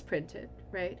or it was printed,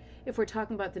 right? If we're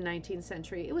talking about the 19th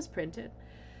century, it was printed.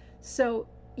 So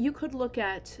you could look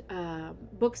at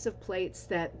books of plates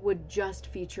that would just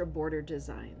feature border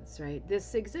designs, right?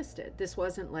 This existed. This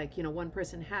wasn't like, one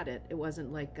person had it. It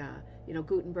wasn't like,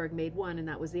 Gutenberg made one and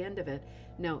that was the end of it.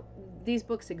 No, these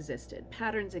books existed.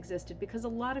 Patterns existed because a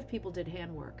lot of people did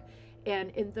handwork.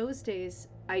 And in those days,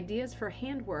 ideas for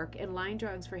handwork and line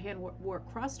drawings for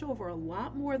handwork crossed over a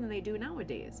lot more than they do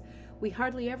nowadays. We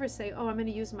hardly ever say, oh, I'm going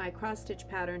to use my cross-stitch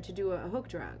pattern to do a hook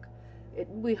rug.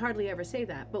 We hardly ever say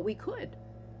that, but we could.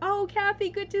 Oh, Kathy,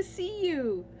 good to see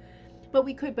you. But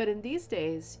we could. But in these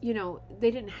days,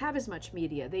 they didn't have as much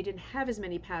media. They didn't have as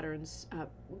many patterns,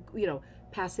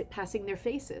 passing their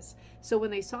faces. So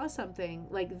when they saw something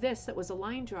like this that was a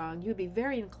line drawing, you'd be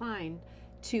very inclined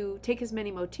to take as many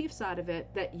motifs out of it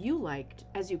that you liked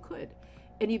as you could.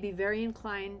 And you'd be very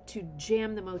inclined to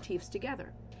jam the motifs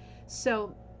together.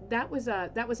 So that was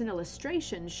an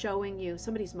illustration showing you.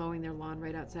 Somebody's mowing their lawn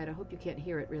right outside. I hope you can't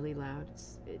hear it really loud.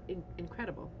 It's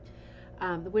incredible.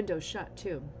 The window's shut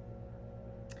too.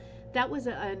 That was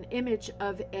an image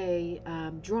of a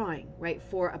drawing, right,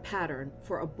 for a pattern,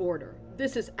 for a border.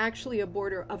 This is actually a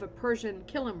border of a Persian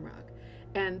kilim rug.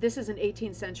 And this is an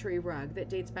 18th century rug that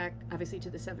dates back, obviously, to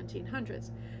the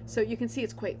 1700s. So you can see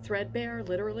it's quite threadbare,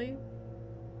 literally.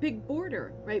 big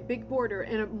border, right? Big border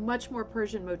and a much more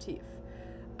Persian motif.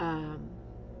 Um,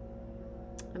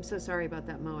 I'm so sorry about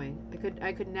that mowing.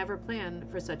 I could never plan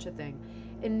for such a thing.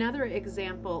 Another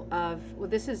example of, well,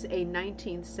 this is a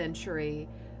 19th century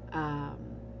um,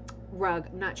 rug.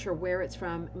 I'm not sure where it's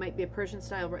from. It might be a Persian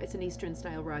style rug. It's an Eastern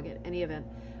style rug at any event,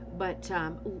 but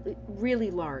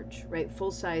really large, right?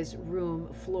 Full size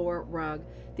room floor rug.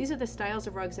 These are the styles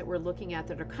of rugs that we're looking at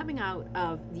that are coming out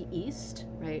of the East,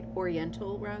 right?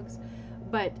 Oriental rugs,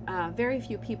 but very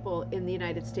few people in the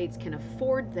United States can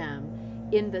afford them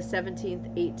in the 17th,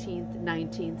 18th,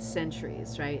 19th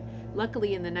centuries, right?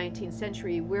 Luckily, in the 19th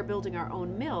century, we're building our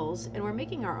own mills and we're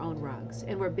making our own rugs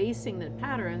and we're basing the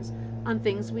patterns on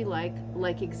things we like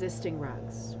existing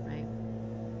rugs, right?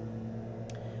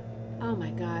 Oh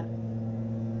my God.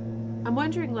 I'm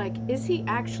wondering, like, is he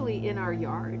actually in our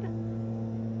yard?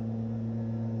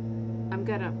 I'm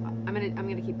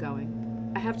gonna keep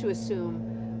going. I have to assume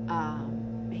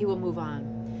he will move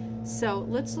on. So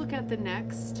let's look at the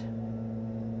next.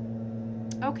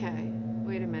 Okay,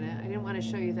 wait a minute. I didn't want to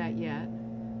show you that yet.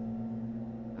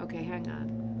 Okay, hang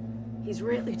on. He's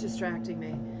really distracting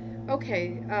me.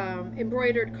 Okay,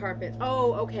 embroidered carpet.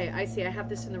 Oh, okay, I see. I have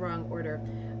this in the wrong order.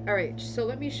 All right, so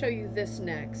let me show you this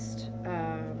next.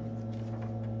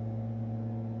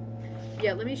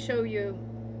 Yeah, let me show you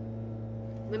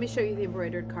the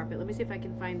embroidered carpet. Let me see if I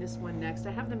can find this one next.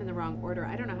 I have them in the wrong order.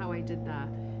 I don't know how I did that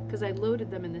because I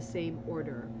loaded them in the same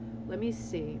order. Let me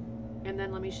see. And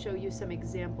then let me show you some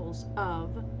examples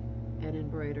of an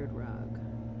embroidered rug.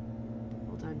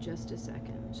 Hold on just a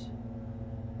second.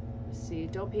 Let's see.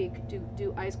 Don't peek.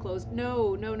 Do eyes closed.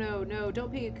 No, no, no, no.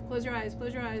 Don't peek. Close your eyes.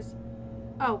 Close your eyes.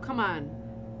 Oh, come on.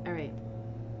 All right.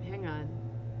 Hang on.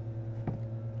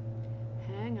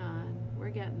 Hang on. We're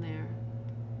getting there.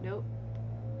 Nope.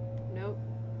 Nope.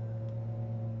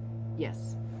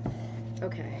 Yes.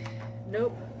 Okay.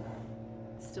 Nope.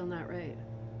 Still not right.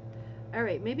 All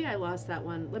right, maybe I lost that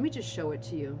one. Let me just show it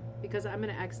to you because I'm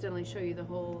going to accidentally show you the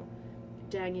whole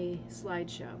dangy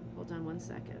slideshow. Hold on one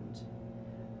second.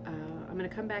 I'm going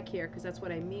to come back here because that's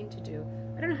what I mean to do.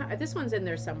 I don't know how, this one's in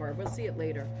there somewhere. We'll see it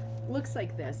later. Looks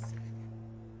like this.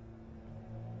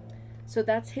 So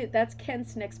that's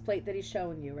Kent's next plate that he's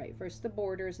showing you, right? First the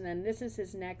borders, and then this is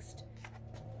his next.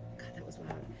 God, that was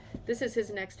loud. This is his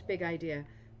next big idea.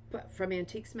 But from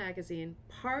Antiques Magazine,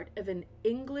 part of an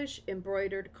English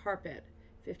embroidered carpet,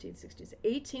 1560s,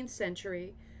 18th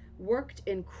century, worked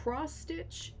in cross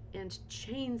stitch and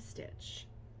chain stitch.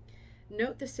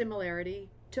 Note the similarity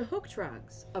to hooked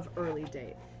rugs of early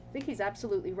date. I think he's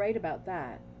absolutely right about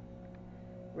that.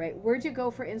 Right? Where'd you go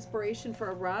for inspiration for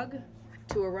a rug?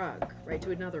 To a rug, right?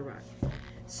 To another rug.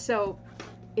 So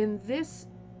in this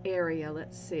area,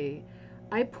 let's see,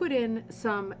 I put in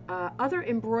some other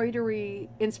embroidery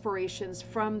inspirations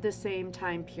from the same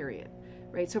time period,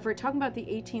 right? So if we're talking about the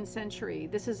 18th century,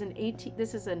 this is an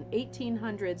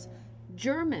 1800s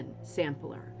German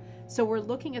sampler. So we're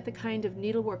looking at the kind of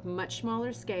needlework much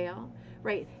smaller scale,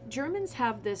 right? Germans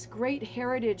have this great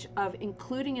heritage of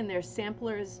including in their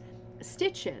samplers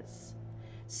stitches.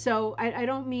 So I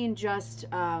don't mean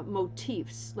just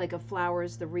motifs like of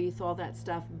flowers, the wreath, all that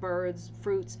stuff, birds,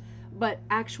 fruits, but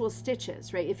actual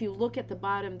stitches, right? If you look at the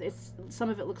bottom, some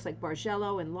of it looks like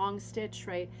bargello and long stitch,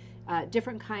 right?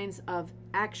 Different kinds of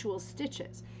actual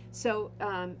stitches. So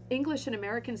English and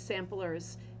American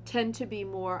samplers tend to be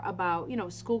more about,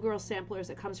 schoolgirl samplers.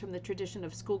 It comes from the tradition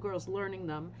of schoolgirls learning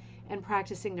them and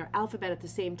practicing their alphabet at the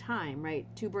same time, right?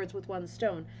 Two birds with one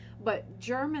stone. But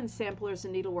German samplers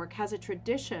and needlework has a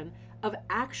tradition of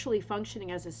actually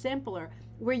functioning as a sampler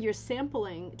where you're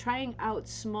sampling, trying out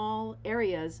small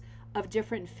areas of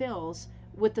different fills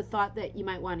with the thought that you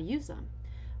might want to use them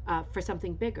for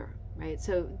something bigger, right?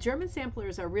 So German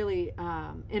samplers are really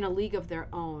in a league of their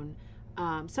own.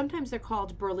 Sometimes they're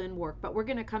called Berlin work, but we're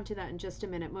going to come to that in just a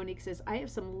minute. Monique says, I have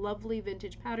some lovely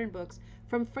vintage pattern books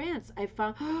from France. I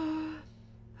found,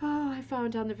 I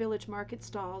found on the village market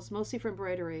stalls, mostly for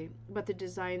embroidery, but the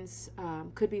designs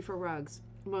could be for rugs.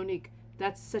 Monique,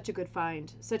 that's such a good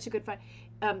find. Such a good find.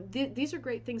 These are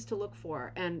great things to look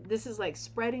for, and this is like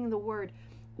spreading the word.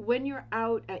 When you're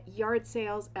out at yard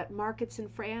sales, at markets in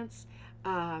France,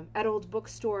 at old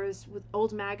bookstores with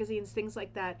old magazines, things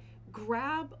like that,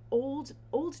 grab old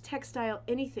textile,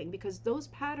 anything, because those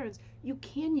patterns, you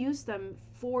can use them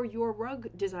for your rug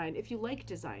design if you like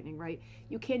designing, right?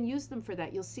 You can use them for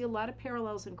that. You'll see a lot of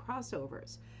parallels and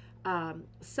crossovers.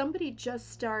 Somebody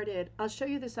just started, I'll show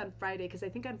you this on Friday, because I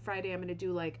think on Friday I'm going to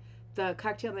do like the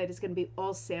cocktail night is going to be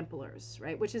all samplers,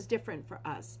 right? Which is different for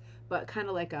us, but kind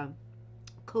of like a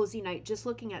cozy night, just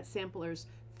looking at samplers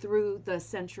through the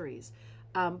centuries.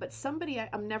 But somebody,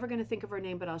 I'm never going to think of her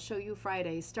name, but I'll show you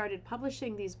Friday, started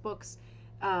publishing these books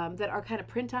that are kind of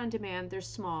print on demand. They're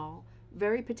small,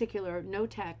 very particular, no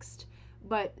text,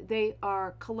 but they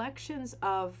are collections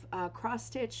of cross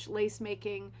stitch lace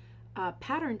making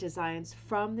pattern designs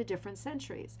from the different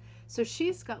centuries. So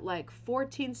she's got like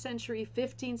 14th century,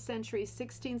 15th century,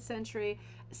 16th century,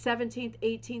 17th,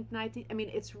 18th, 19th. I mean,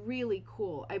 it's really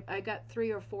cool. I got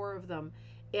 3 or 4 of them.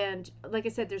 And like I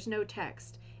said, there's no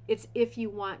text. It's if you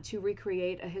want to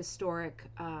recreate a historic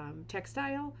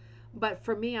textile. But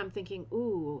for me, I'm thinking,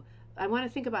 ooh, I want to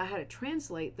think about how to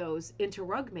translate those into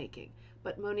rug making.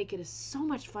 But Monique, it is so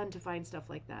much fun to find stuff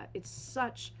like that. It's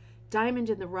such diamond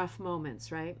in the rough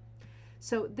moments, right?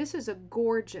 So this is a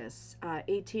gorgeous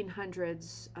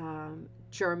 1800s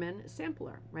German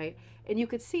sampler, right? And you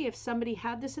could see if somebody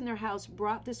had this in their house,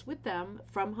 brought this with them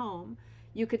from home,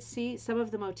 you could see some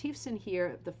of the motifs in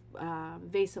here, the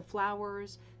vase of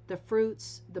flowers, the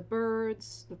fruits, the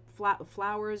birds, the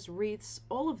flowers, wreaths,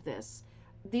 all of this.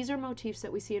 These are motifs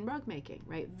that we see in rug making,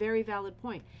 right? Very valid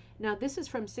point. Now, this is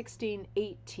from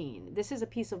 1618. This is a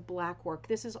piece of black work.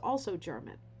 This is also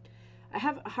German. I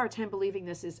have a hard time believing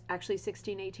this is actually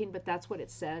 1618, but that's what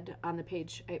it said on the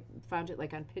page. I found it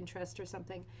like on Pinterest or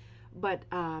something. But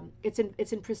it's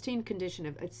in pristine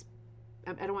condition. It's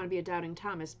I don't want to be a doubting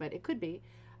Thomas, but it could be.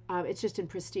 It's just in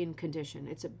pristine condition.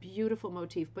 It's a beautiful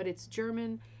motif, but it's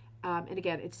German, and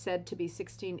again, it's said to be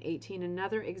 1618.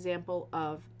 Another example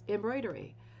of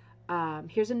embroidery.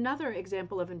 Here's another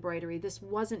example of embroidery. This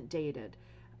wasn't dated.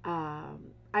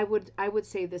 I would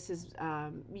say this is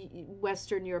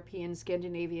Western European,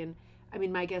 Scandinavian. I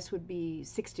mean, my guess would be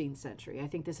 16th century. I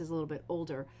think this is a little bit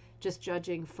older, just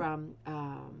judging from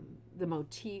the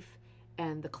motif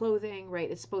and the clothing. Right?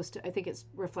 It's supposed to. I think it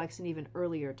reflects an even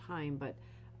earlier time, but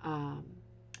um,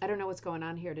 I don't know what's going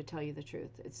on here to tell you the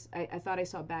truth. I thought I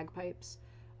saw bagpipes.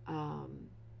 Um,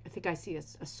 I think I see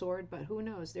a sword, but who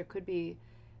knows? There could be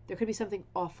something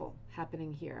awful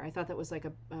happening here. I thought that was like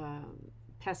a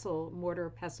pestle, mortar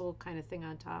pestle kind of thing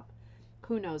on top.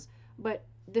 Who knows? But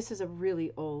this is a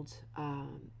really old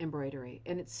embroidery,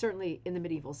 and it's certainly in the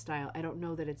medieval style. I don't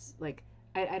know that it's like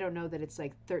I don't know that it's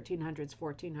like 1300s,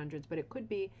 1400s, but it could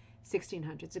be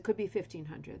 1600s. It could be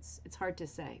 1500s. It's hard to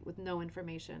say with no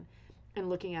information. And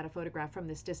looking at a photograph from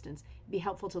this distance, it'd be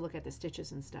helpful to look at the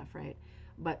stitches and stuff, right?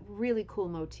 But really cool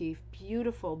motif,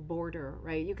 beautiful border,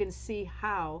 right? You can see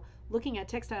how, looking at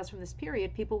textiles from this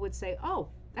period, people would say, oh,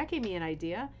 that gave me an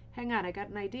idea. Hang on, I got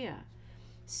an idea.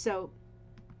 So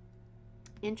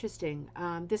interesting.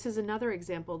 This is another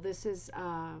example. This is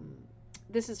a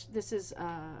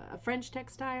French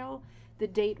textile. The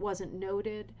date wasn't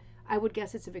noted. I would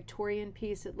guess it's a Victorian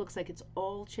piece. It looks like it's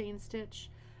all chain stitch.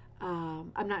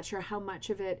 I'm not sure how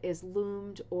much of it is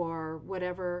loomed or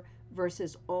whatever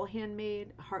versus all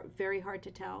handmade. Very hard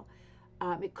to tell.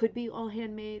 It could be all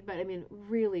handmade, but I mean,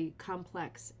 really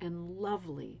complex and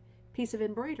lovely piece of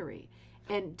embroidery.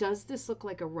 And does this look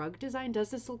like a rug design?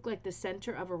 Does this look like the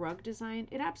center of a rug design?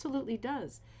 It absolutely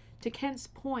does. To Kent's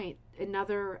point,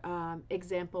 another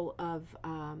example of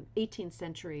 18th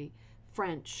century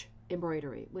French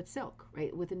embroidery with silk,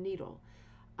 right, with a needle.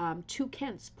 To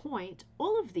Kent's point,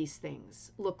 all of these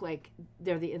things look like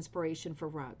they're the inspiration for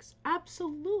rugs.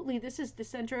 Absolutely, this is the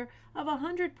center of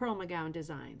 100 Pearl McGowan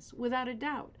designs, without a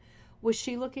doubt. Was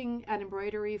she looking at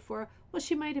embroidery for? Well,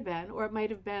 she might have been, or it might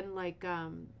have been like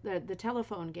the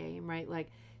telephone game, right?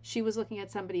 Like she was looking at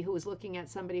somebody who was looking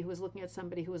at somebody who was looking at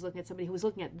somebody who was looking at somebody who was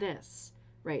looking at this,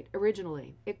 right?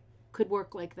 Originally, it could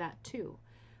work like that too.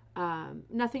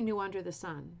 Nothing new under the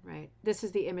sun, right? This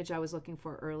is the image I was looking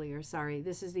for earlier. Sorry,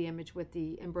 this is the image with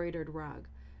the embroidered rug.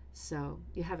 So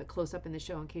you have it close up in the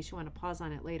show in case you want to pause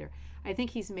on it later. I think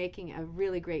he's making a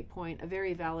really great point, a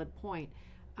very valid point.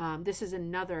 This is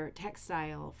another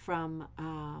textile from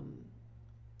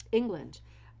England.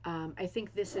 I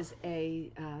think this is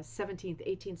a 17th,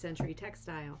 18th century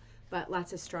textile, but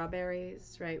lots of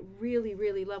strawberries, right? Really,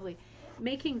 really lovely.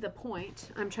 Making the point,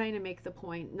 I'm trying to make the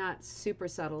point, not super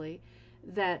subtly,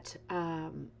 that,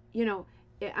 I'm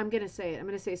going to say it. I'm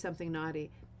going to say something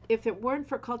naughty. If it weren't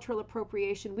for cultural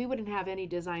appropriation, we wouldn't have any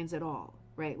designs at all,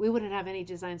 right? We wouldn't have any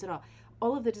designs at all.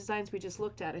 All of the designs we just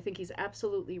looked at, I think he's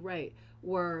absolutely right,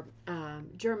 were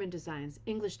German designs,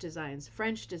 English designs,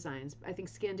 French designs, I think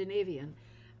Scandinavian.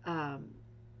 Um,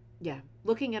 yeah,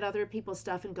 looking at other people's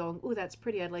stuff and going, "Ooh, that's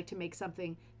pretty. I'd like to make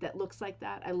something that looks like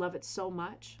that. I love it so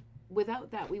much." Without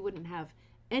that, we wouldn't have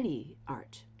any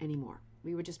art anymore.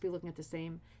 We would just be looking at the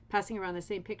same, passing around the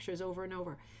same pictures over and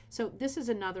over. So this is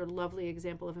another lovely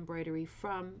example of embroidery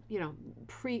from,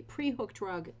 pre-hooked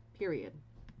rug period.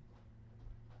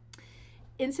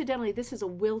 Incidentally, this is a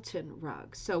Wilton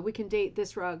rug, so we can date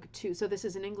this rug to. So this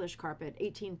is an English carpet,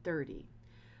 1830.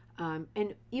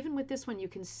 And even with this one, you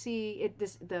can see it.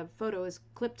 This the photo is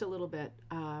clipped a little bit,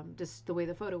 just the way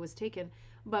the photo was taken,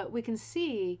 but we can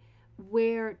see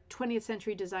where 20th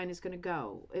century design is going to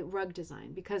go, rug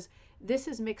design, because this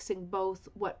is mixing both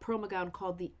what Pearl McGowan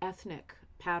called the ethnic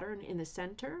pattern in the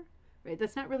center, right?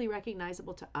 That's not really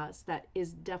recognizable to us. That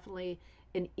is definitely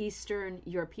an Eastern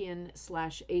European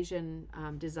slash Asian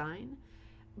design.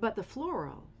 But the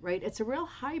floral, right? It's a real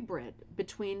hybrid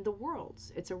between the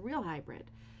worlds. It's a real hybrid.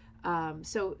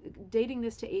 So dating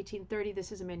this to 1830,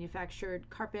 this is a manufactured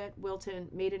carpet, Wilton,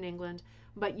 made in England.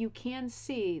 But you can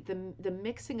see the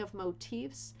mixing of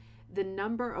motifs, the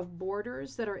number of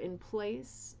borders that are in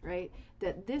place, right?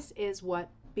 That this is what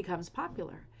becomes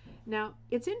popular. Now,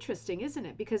 it's interesting, isn't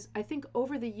it? Because I think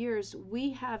over the years,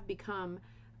 we have become,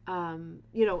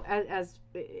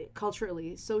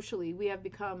 culturally, socially, we have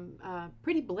become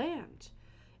pretty bland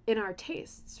in our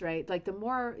tastes, right? Like the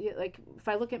more, like if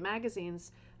I look at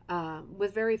magazines,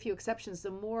 with very few exceptions,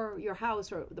 the more your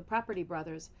house or the Property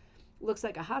Brothers looks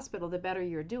like a hospital, the better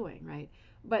you're doing, right?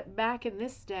 But back in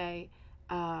this day,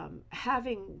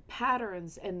 having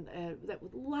patterns and that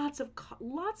with lots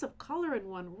of color in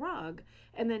one rug,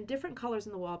 and then different colors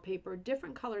in the wallpaper,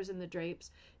 different colors in the drapes,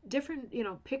 different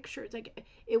pictures. Like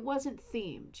it wasn't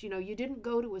themed. You didn't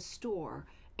go to a store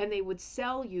and they would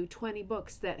sell you 20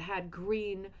 books that had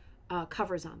green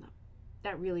covers on them.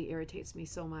 That really irritates me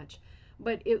so much.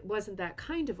 But it wasn't that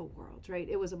kind of a world, right?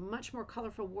 It was a much more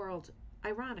colorful world,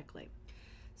 ironically.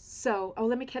 So,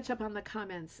 let me catch up on the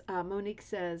comments. Monique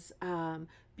says,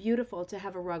 beautiful to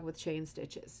have a rug with chain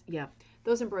stitches. Yeah,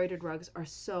 those embroidered rugs are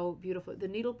so beautiful. The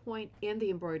needlepoint and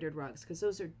the embroidered rugs, because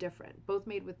those are different. Both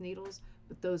made with needles,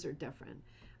 but those are different.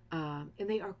 And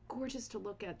they are gorgeous to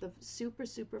look at. The super,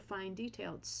 super fine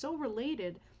detail. It's so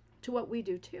related to what we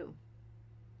do too.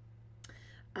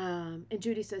 And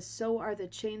Judy says, so are the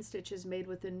chain stitches made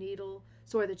with a needle?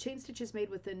 So are the chain stitches made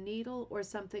with a needle or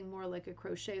something more like a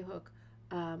crochet hook,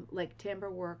 like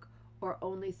tambour work, or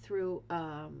only through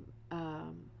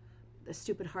the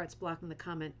stupid hearts blocking the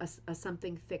comment, a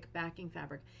something thick backing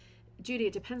fabric? Judy,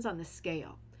 it depends on the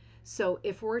scale. So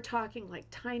if we're talking like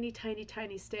tiny, tiny,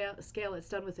 tiny scale, it's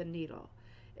done with a needle.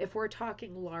 If we're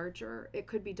talking larger, it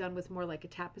could be done with more like a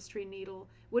tapestry needle.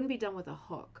 It wouldn't be done with a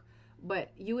hook, but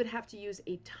you would have to use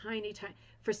a tiny, tiny,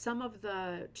 for some of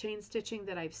the chain stitching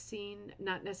that I've seen,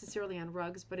 not necessarily on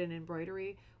rugs, but in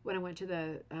embroidery, when I went to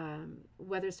the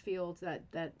Wethersfield,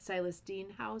 that Silas Dean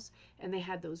house, and they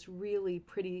had those really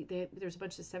pretty, there's a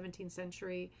bunch of 17th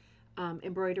century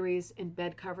embroideries and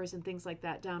bed covers and things like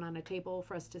that down on a table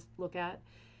for us to look at.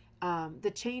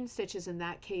 The chain stitches in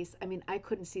that case, I mean, I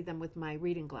couldn't see them with my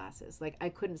reading glasses. Like I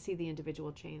couldn't see the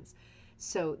individual chains.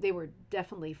 So they were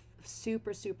definitely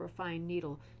super, super fine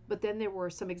needle. But then there were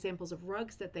some examples of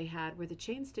rugs that they had where the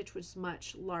chain stitch was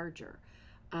much larger.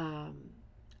 Um,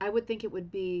 I would think it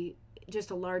would be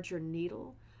just a larger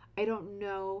needle. I don't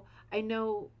know. I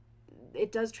know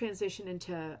it does transition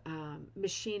into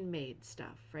machine made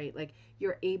stuff, right? Like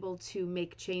you're able to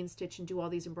make chain stitch and do all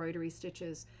these embroidery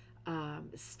stitches.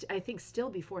 I think still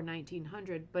before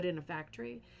 1900, but in a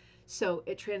factory. So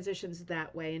it transitions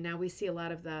that way. And now we see a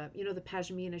lot of the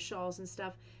pashmina shawls and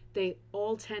stuff. They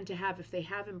all tend to have, if they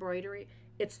have embroidery,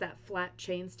 it's that flat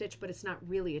chain stitch, but it's not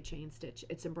really a chain stitch.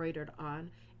 It's embroidered on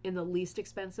in the least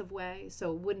expensive way.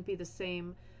 So it wouldn't be the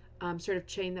same sort of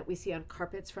chain that we see on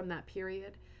carpets from that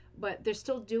period. But they're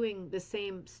still doing the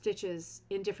same stitches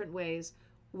in different ways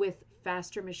with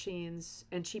faster machines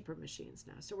and cheaper machines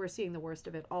now. So we're seeing the worst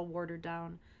of it all watered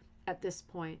down at this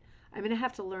point. I'm going to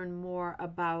have to learn more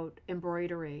about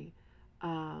embroidery.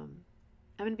 I'm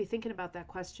going to be thinking about that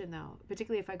question though,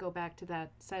 particularly if I go back to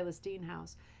that Silas Dean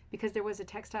house, because there was a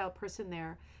textile person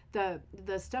there.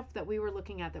 The stuff that we were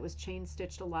looking at that was chain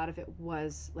stitched, a lot of it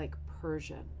was like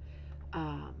Persian,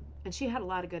 and she had a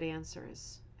lot of good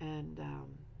answers. And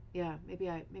yeah,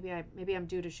 maybe I'm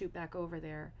due to shoot back over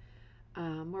there.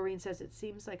 Maureen says it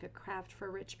seems like a craft for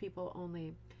rich people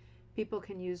only. People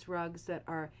can use rugs that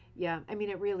are, yeah, I mean,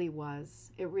 it really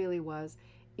was. It really was.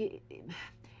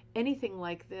 Anything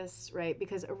like this, right?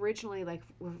 Because originally, like,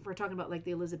 if we're talking about like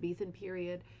the Elizabethan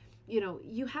period,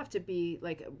 you have to be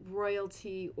like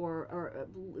royalty or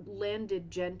landed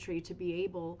gentry to be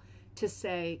able to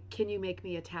say, can you make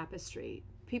me a tapestry?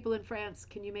 People in France,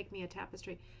 can you make me a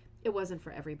tapestry? It wasn't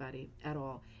for everybody at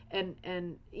all.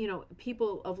 And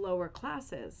people of lower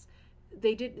classes,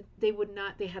 they would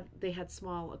not, they had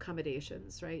small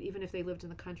accommodations, right? Even if they lived in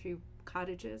the country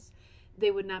cottages,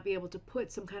 they would not be able to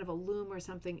put some kind of a loom or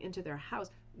something into their house.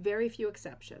 very few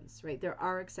exceptions, right? There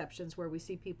are exceptions where we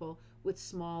see people with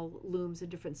small looms and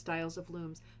different styles of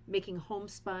looms making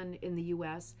homespun in the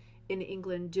US, in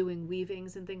England doing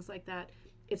weavings and things like that.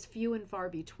 It's few and far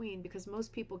between because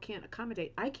most people can't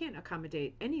accommodate. I can't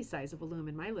accommodate any size of a loom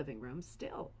in my living room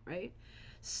still, right?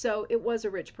 So it was a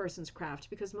rich person's craft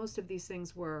because most of these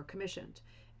things were commissioned.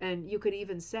 And you could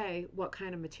even say what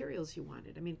kind of materials you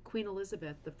wanted. I mean, Queen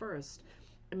Elizabeth the First,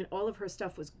 I mean, all of her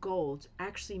stuff was gold,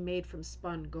 actually made from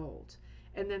spun gold.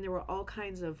 And then there were all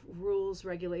kinds of rules,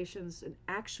 regulations, and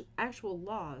actual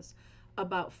laws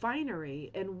about finery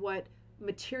and what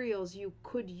materials you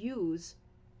could use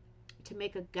to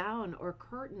make a gown or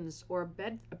curtains or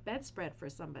a bedspread for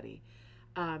somebody.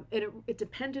 It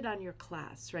depended on your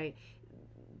class, right?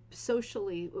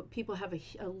 Socially, people have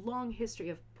a long history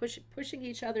of pushing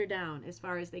each other down as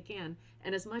far as they can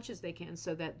and as much as they can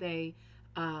so that they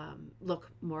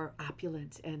look more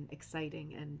opulent and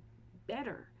exciting and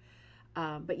better.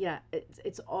 But yeah,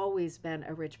 it's always been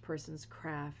a rich person's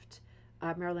craft.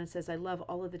 Marilyn says, I love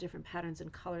all of the different patterns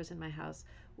and colors in my house.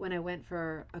 When I went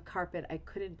for a carpet, I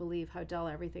couldn't believe how dull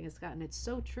everything has gotten. It's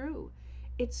so true.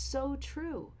 It's so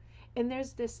true. And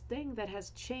there's this thing that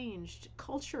has changed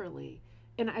culturally.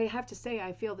 And I have to say,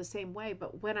 I feel the same way.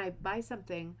 But when I buy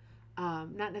something,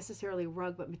 not necessarily a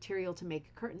rug, but material to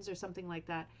make curtains or something like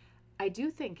that, I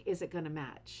do think, is it going to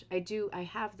match? I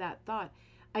have that thought.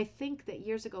 I think that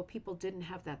years ago people didn't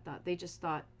have that thought. They just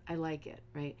thought, I like it,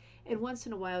 right? And once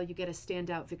in a while you get a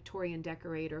standout Victorian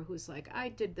decorator who's like, I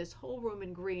did this whole room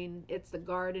in green. It's the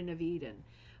Garden of Eden.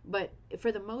 But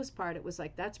for the most part, it was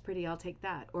like, that's pretty, I'll take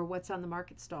that. Or what's on the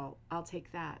market stall, I'll take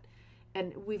that.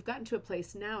 And we've gotten to a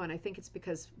place now, and I think it's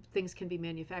because things can be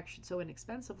manufactured so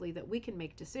inexpensively that we can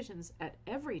make decisions at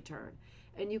every turn.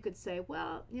 And you could say,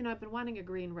 well, I've been wanting a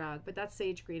green rug, but that's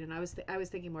sage green, and I was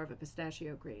thinking more of a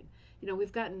pistachio green.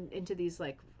 We've gotten into these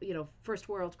like, first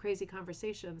world crazy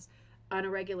conversations on a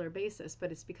regular basis,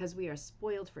 but it's because we are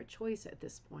spoiled for choice at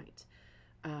this point.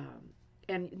 Um,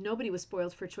 and nobody was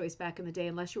spoiled for choice back in the day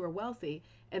unless you were wealthy.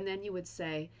 And then you would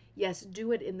say, yes,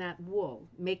 do it in that wool.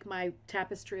 Make my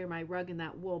tapestry or my rug in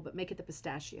that wool, but make it the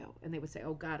pistachio. And they would say,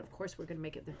 oh, God, of course we're going to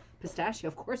make it the pistachio.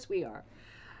 Of course we are.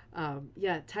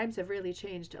 Yeah, times have really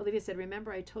changed. Olivia said,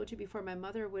 remember, I told you before, my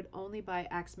mother would only buy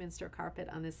Axminster carpet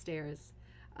on the stairs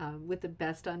with the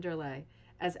best underlay.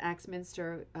 As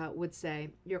Axminster would say,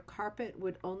 your carpet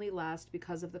would only last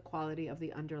because of the quality of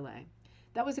the underlay.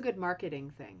 That was a good marketing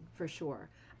thing for sure.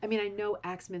 I mean, I know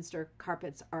Axminster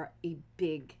carpets are a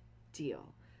big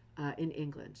deal in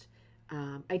England.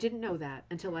 I didn't know that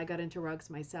until I got into rugs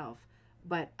myself.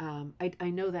 But I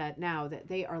know that now that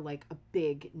they are like a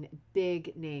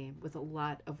big name with a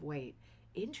lot of weight.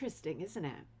 Interesting, isn't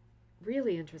it?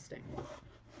 Really interesting.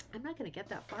 I'm not going to get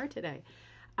that far today.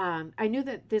 I knew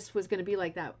that this was going to be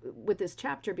like that with this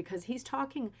chapter because he's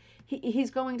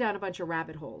going down a bunch of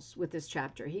rabbit holes with this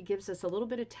chapter. He gives us a little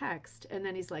bit of text and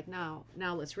then he's like, now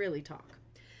let's really talk.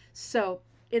 So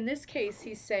in this case,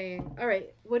 he's saying, all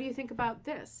right, what do you think about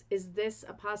this? Is this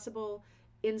a possible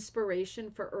inspiration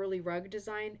for early rug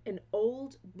design? An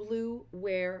old blue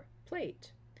ware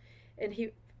plate. And he,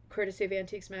 courtesy of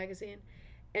Antiques Magazine,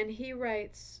 and he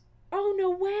writes, oh,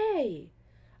 no way.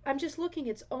 I'm just looking.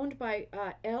 It's owned by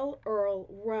L. Earl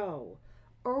Rowe.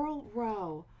 Earl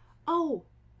Rowe. Oh,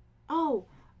 oh.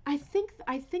 I think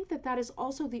that is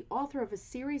also the author of a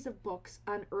series of books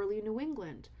on early New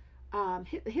England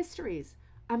histories.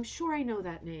 I'm sure I know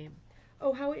that name.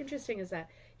 Oh, how interesting is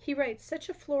that? He writes, such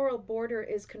a floral border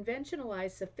is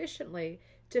conventionalized sufficiently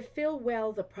to fill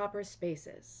well the proper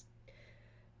spaces.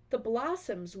 The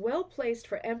blossoms well placed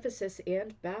for emphasis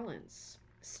and balance.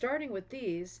 Starting with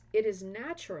these, it is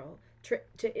natural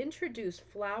to introduce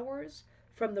flowers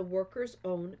from the worker's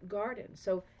own garden.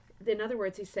 So, in other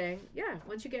words, he's saying, yeah,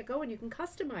 once you get going, you can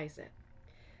customize it.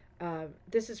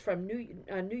 This is from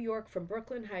New York, from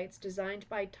Brooklyn Heights, designed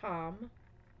by Tom,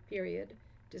 period,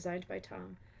 designed by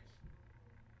Tom.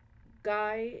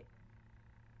 Guy,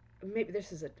 maybe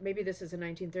this is a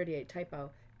 1938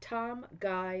 typo. Tom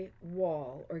Guy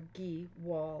Wall, or Guy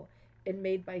Wall, and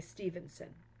made by Stevenson.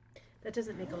 That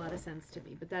doesn't make a lot of sense to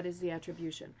me, but that is the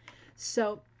attribution.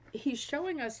 So he's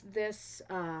showing us this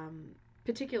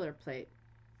particular plate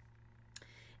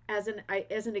as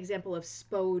an example of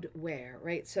spode ware,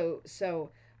 right? So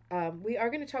we are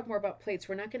going to talk more about plates.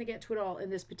 We're not going to get to it all in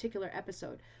this particular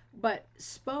episode, but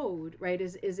spode, right,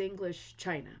 is English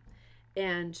China.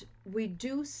 And we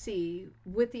do see,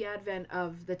 with the advent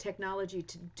of the technology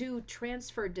to do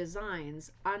transfer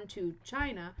designs onto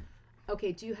China.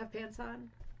 Okay, do you have pants on?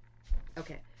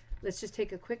 Okay. Let's just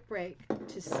take a quick break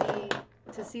to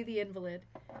see the invalid.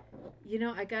 You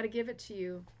know, I got to give it to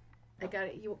you. I got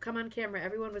it. You come on camera.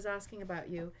 Everyone was asking about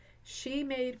you. She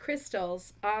made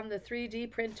crystals on the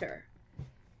 3D printer.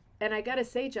 And I got to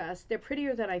say, Jess, they're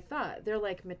prettier than I thought. They're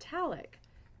like metallic.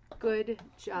 Good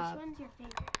job. Which one's your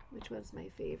favorite? Which one's my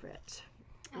favorite?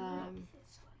 I like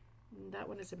this one. That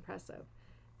one is impressive.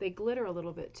 They glitter a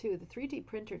little bit too. The 3D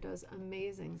printer does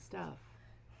amazing stuff.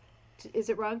 Is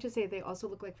it wrong to say they also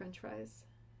look like French fries?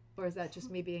 Or is that just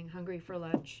me being hungry for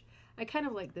lunch? I kind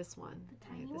of like this one. The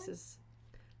tiny This one? is,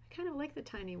 I kind of like the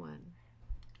tiny one.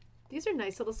 These are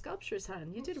nice little sculptures,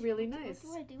 hon. You did really nice.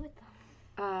 What do I do with them?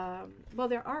 Well,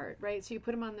 they're art, right? So you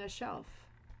put them on the shelf.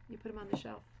 You put them on the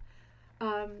shelf.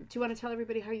 Do you want to tell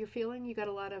everybody how you're feeling? You got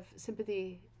a lot of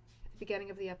sympathy at the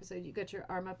beginning of the episode. You got your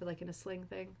arm up like in a sling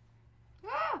thing.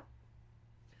 Ah!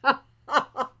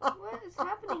 What is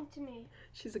happening to me?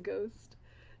 She's a ghost.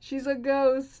 She's a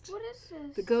ghost. What is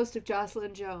this? The ghost of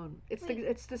Jocelyn Joan. Wait.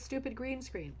 It's the stupid green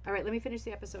screen. All right, let me finish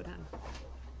the episode, hon.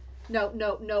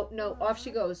 No. Off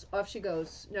she goes. Off she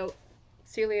goes. No.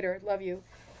 See you later. Love you.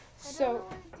 I don't know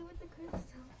what to do with the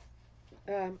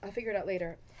crystal. I'll figure it out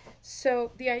later.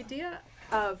 So the idea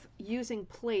of using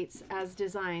plates as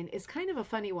design is kind of a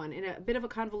funny one and a bit of a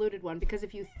convoluted one, because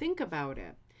if you think about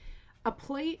it, a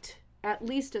plate, at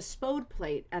least a spode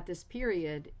plate at this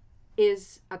period,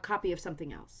 is a copy of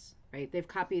something else, right? They've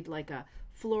copied like a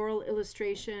floral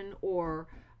illustration or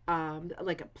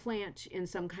like a plant in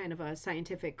some kind of a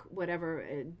scientific whatever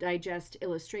digest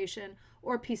illustration,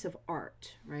 or a piece of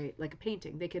art, right? Like a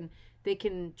painting. They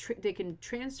can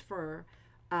transfer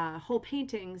whole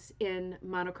paintings in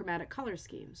monochromatic color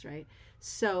schemes, right?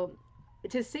 So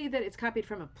to say that it's copied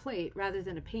from a plate rather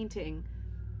than a painting,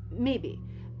 maybe.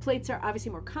 Plates are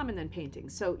obviously more common than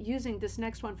paintings. So using this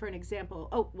next one for an example,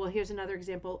 oh, well, here's another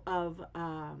example of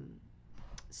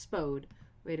spode.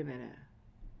 Wait a minute.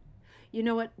 You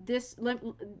know what?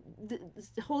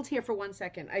 Hold here for 1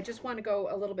 second. I just want to go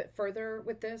a little bit further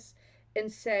with this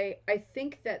and say I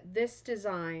think that this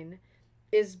design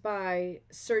is by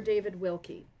Sir David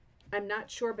Wilkie. I'm not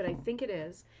sure, but I think it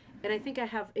is. And I think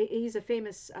he's a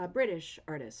famous British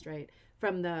artist, right?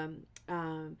 From the,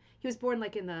 he was born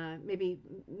like in the maybe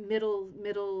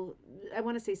middle, I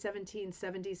want to say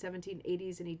 1770s,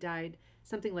 1780s, and he died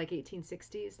something like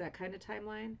 1860s, that kind of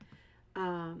timeline.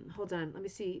 Hold on, let me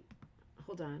see.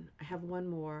 Hold on, I have one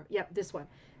more. Yep, this one.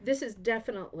 This is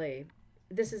definitely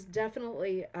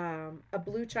a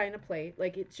blue china plate.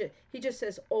 Like he just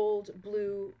says old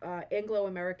blue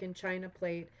Anglo-American china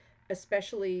plate,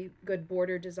 especially good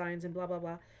border designs and blah blah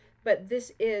blah. But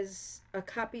this is a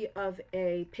copy of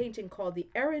a painting called The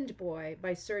Errand Boy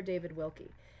by Sir David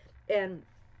Wilkie. And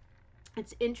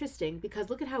it's interesting because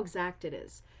look at how exact it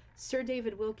is. Sir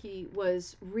David Wilkie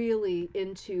was really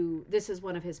into, this is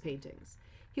one of his paintings.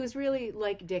 He was really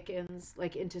like Dickens,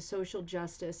 like into social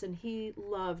justice, and he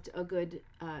loved a good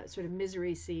sort of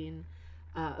misery scene,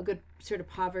 a good sort of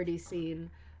poverty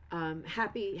scene,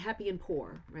 happy and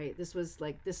poor, right? This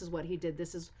is what he did.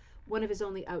 This is one of his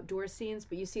only outdoor scenes,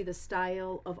 but you see the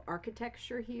style of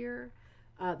architecture here.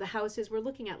 The houses we're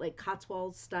looking at like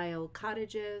Cotswold style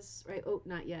cottages, right? Oh,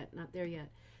 not yet, not there yet.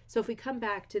 So if we come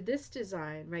back to this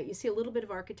design, right, you see a little bit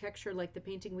of architecture like the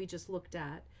painting we just looked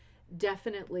at.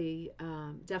 Definitely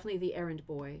the Errand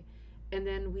Boy. And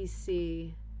then we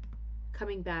see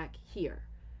coming back here,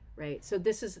 right? So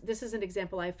this is an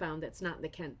example I found that's not in the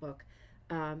Kent book.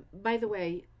 By the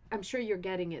way, I'm sure you're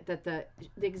getting it that the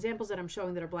examples that I'm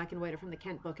showing that are black and white are from the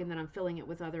Kent book, and then I'm filling it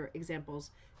with other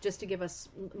examples just to give us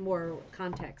more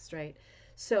context, right?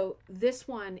 So this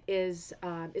one is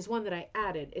one that I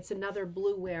added. It's another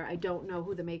blueware. I don't know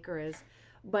who the maker is,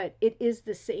 but it is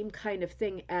the same kind of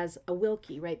thing as a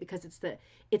Wilkie, right? Because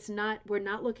we're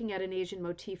not looking at an Asian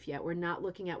motif yet. We're not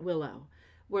looking at willow.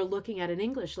 We're looking at an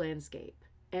English landscape,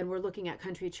 and we're looking at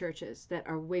country churches that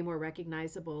are way more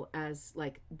recognizable as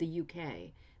like the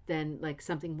UK than like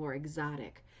something more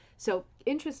exotic. So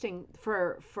interesting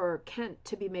for Kent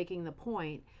to be making the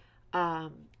point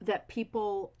that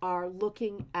people are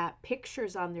looking at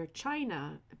pictures on their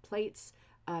china plates,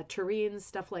 tureens,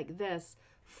 stuff like this,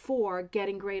 for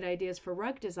getting great ideas for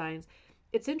rug designs.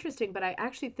 It's interesting, but I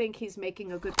actually think he's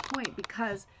making a good point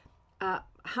because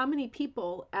how many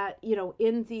people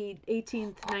in the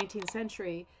 18th, 19th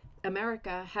century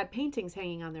America had paintings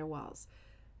hanging on their walls?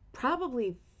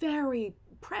 Probably very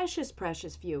precious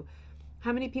few.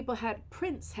 How many people had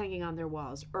prints hanging on their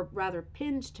walls, or rather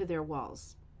pinned to their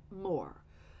walls? More.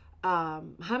 How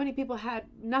many people had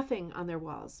nothing on their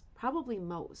walls? Probably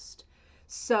most.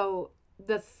 So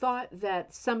the thought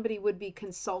that somebody would be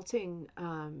consulting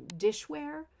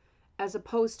dishware as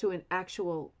opposed to an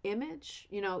actual image.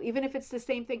 Even if it's the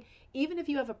same thing, even if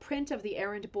you have a print of the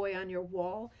errand boy on your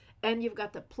wall and you've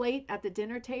got the plate at the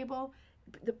dinner table,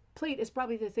 the plate is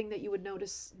probably the thing that you would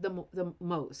notice the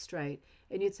most, right?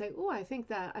 And you'd say, "Oh, I think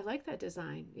that I like that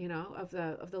design, of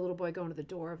the little boy going to the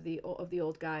door of the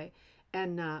old guy,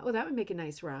 and oh, that would make a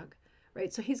nice rug."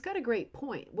 Right? So he's got a great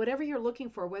point. Whatever you're looking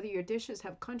for, whether your dishes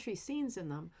have country scenes in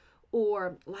them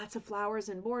or lots of flowers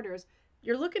and borders,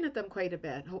 you're looking at them quite a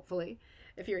bit, hopefully,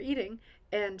 if you're eating,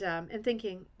 and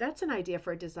thinking that's an idea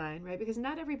for a design, right? Because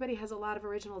not everybody has a lot of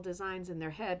original designs in their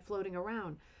head floating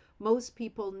around. Most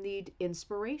people need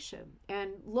inspiration,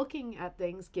 and looking at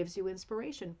things gives you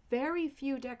inspiration. Very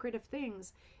few decorative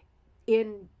things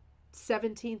in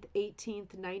 17th,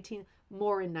 18th, 19th,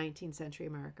 more in 19th century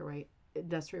America, right?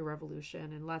 Industrial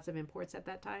Revolution and lots of imports at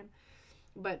that time.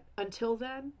 But until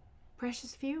then,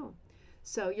 precious few.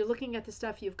 So you're looking at the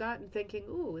stuff you've got and thinking,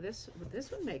 "Ooh, this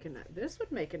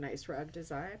would make a nice rug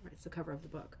design." It's the cover of the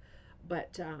book,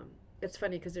 but it's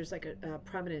funny because there's like a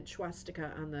prominent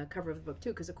swastika on the cover of the book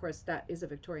too, because of course that is a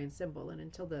Victorian symbol, and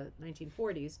until the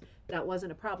 1940s that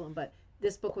wasn't a problem. But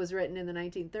this book was written in the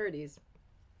 1930s,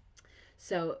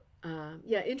 so,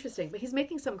 yeah, interesting. But he's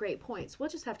making some great points. We'll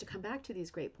just have to come back to these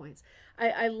great points.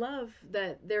 I love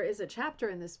that there is a chapter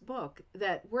in this book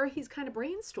that where he's kind of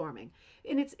brainstorming,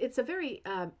 and it's a very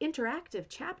interactive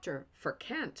chapter for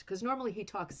Kent because normally he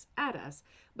talks at us,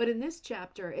 but in this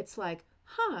chapter it's like,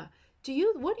 huh.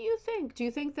 What do you think? Do you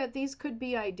think that these could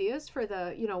be ideas for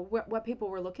the, what people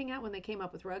were looking at when they came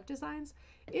up with rug designs?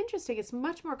 Interesting. It's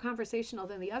much more conversational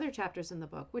than the other chapters in the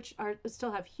book, which are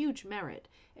still have huge merit,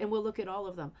 and we'll look at all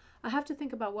of them. I have to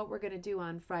think about what we're going to do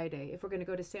on Friday, if we're going to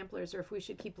go to samplers or if we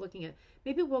should keep looking at.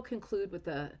 Maybe we'll conclude with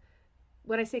the.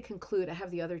 When I say conclude, I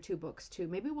have the other two books too.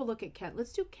 Maybe we'll look at Kent.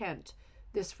 Let's do Kent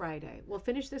this Friday. We'll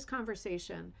finish this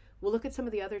conversation. We'll look at some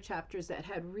of the other chapters that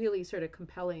had really sort of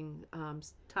compelling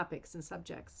topics and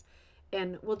subjects.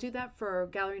 And we'll do that for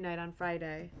gallery night on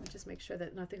Friday. Let me just make sure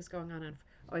that nothing's going on.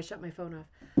 Oh, I shut my phone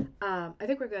off. I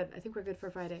think we're good. I think we're good for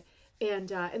Friday. And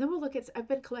then we'll look at. I've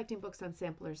been collecting books on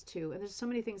samplers too, and there's so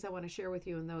many things I want to share with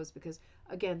you in those because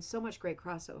again, so much great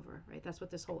crossover. Right, that's what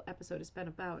this whole episode has been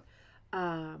about.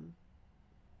 Um,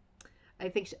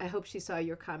 I hope she saw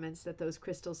your comments that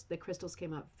the crystals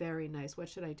came up very nice. What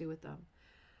should I do with them?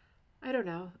 I don't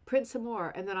know. Print some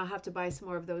more, and then I'll have to buy some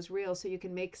more of those reels so you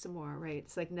can make some more. Right?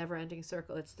 It's like never-ending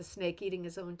circle. It's the snake eating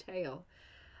his own tail.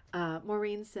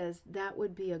 Maureen says that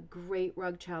would be a great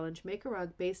rug challenge. Make a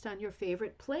rug based on your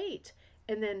favorite plate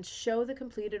and then show the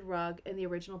completed rug and the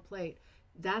original plate.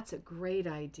 That's a great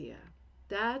idea.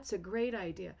 That's a great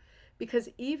idea. Because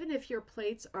even if your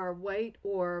plates are white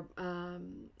or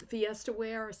fiesta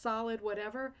ware or solid,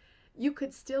 whatever, you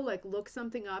could still like look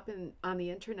something up on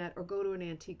the internet or go to an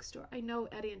antique store. I know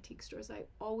at antique stores I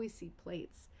always see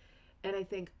plates and I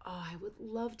think, oh, I would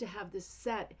love to have this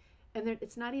set. And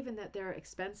it's not even that they're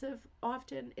expensive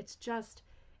often, it's just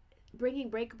bringing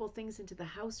breakable things into the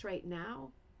house right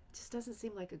now just doesn't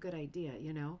seem like a good idea.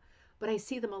 But I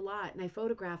see them a lot and I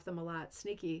photograph them a lot,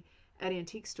 sneaky, at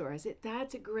antique stores.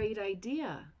 That's a great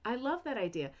idea. I love that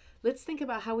idea. Let's think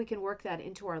about how we can work that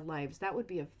into our lives. That would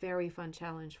be a very fun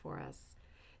challenge for us.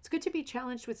 It's good to be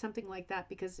challenged with something like that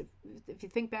because if you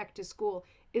think back to school,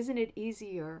 isn't it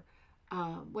easier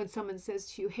when someone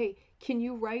says to you, "Hey, can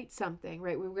you write something?"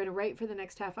 Right? We're going to write for the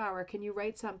next half hour. Can you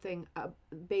write something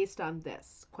based on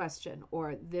this question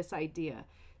or this idea?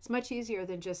 It's much easier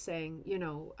than just saying,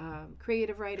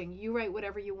 creative writing. You write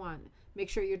whatever you want. Make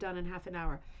sure you're done in half an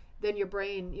hour. Then your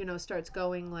brain, starts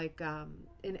going like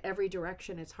in every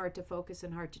direction. It's hard to focus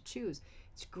and hard to choose.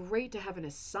 It's great to have an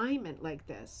assignment like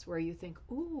this where you think,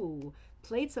 "Ooh,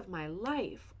 plates of my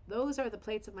life. Those are the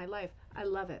plates of my life." I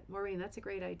love it. Maureen, that's a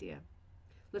great idea.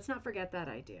 Let's not forget that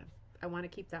idea. I want to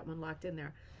keep that one locked in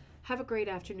there. Have a great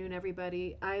afternoon,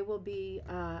 everybody. I will be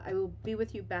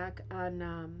with you back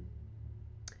on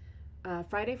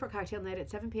Friday for cocktail night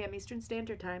at 7 p.m. Eastern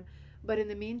Standard Time. But in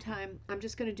the meantime, I'm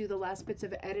just going to do the last bits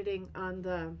of editing on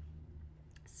the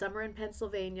Summer in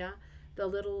Pennsylvania, the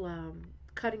little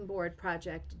cutting board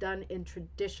project done in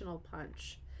traditional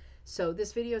punch. So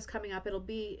this video is coming up. It'll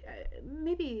be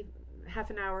maybe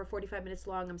half an hour, 45 minutes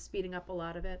long. I'm speeding up a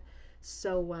lot of it.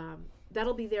 So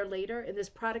that'll be there later, and this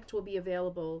product will be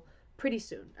available pretty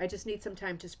soon. I just need some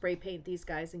time to spray paint these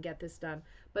guys and get this done.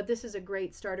 But this is a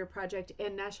great starter project,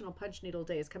 and National Punch Needle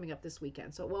Day is coming up this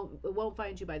weekend, so it won't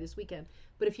find you by this weekend.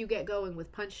 But if you get going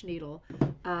with punch needle,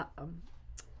 uh, um,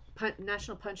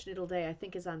 National Punch Needle Day, I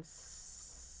think, is on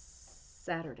Saturday.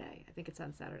 I think it's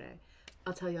on Saturday.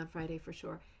 I'll tell you on Friday for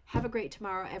sure. Have a great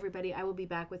tomorrow, everybody. I will be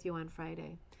back with you on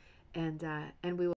Friday, and we will.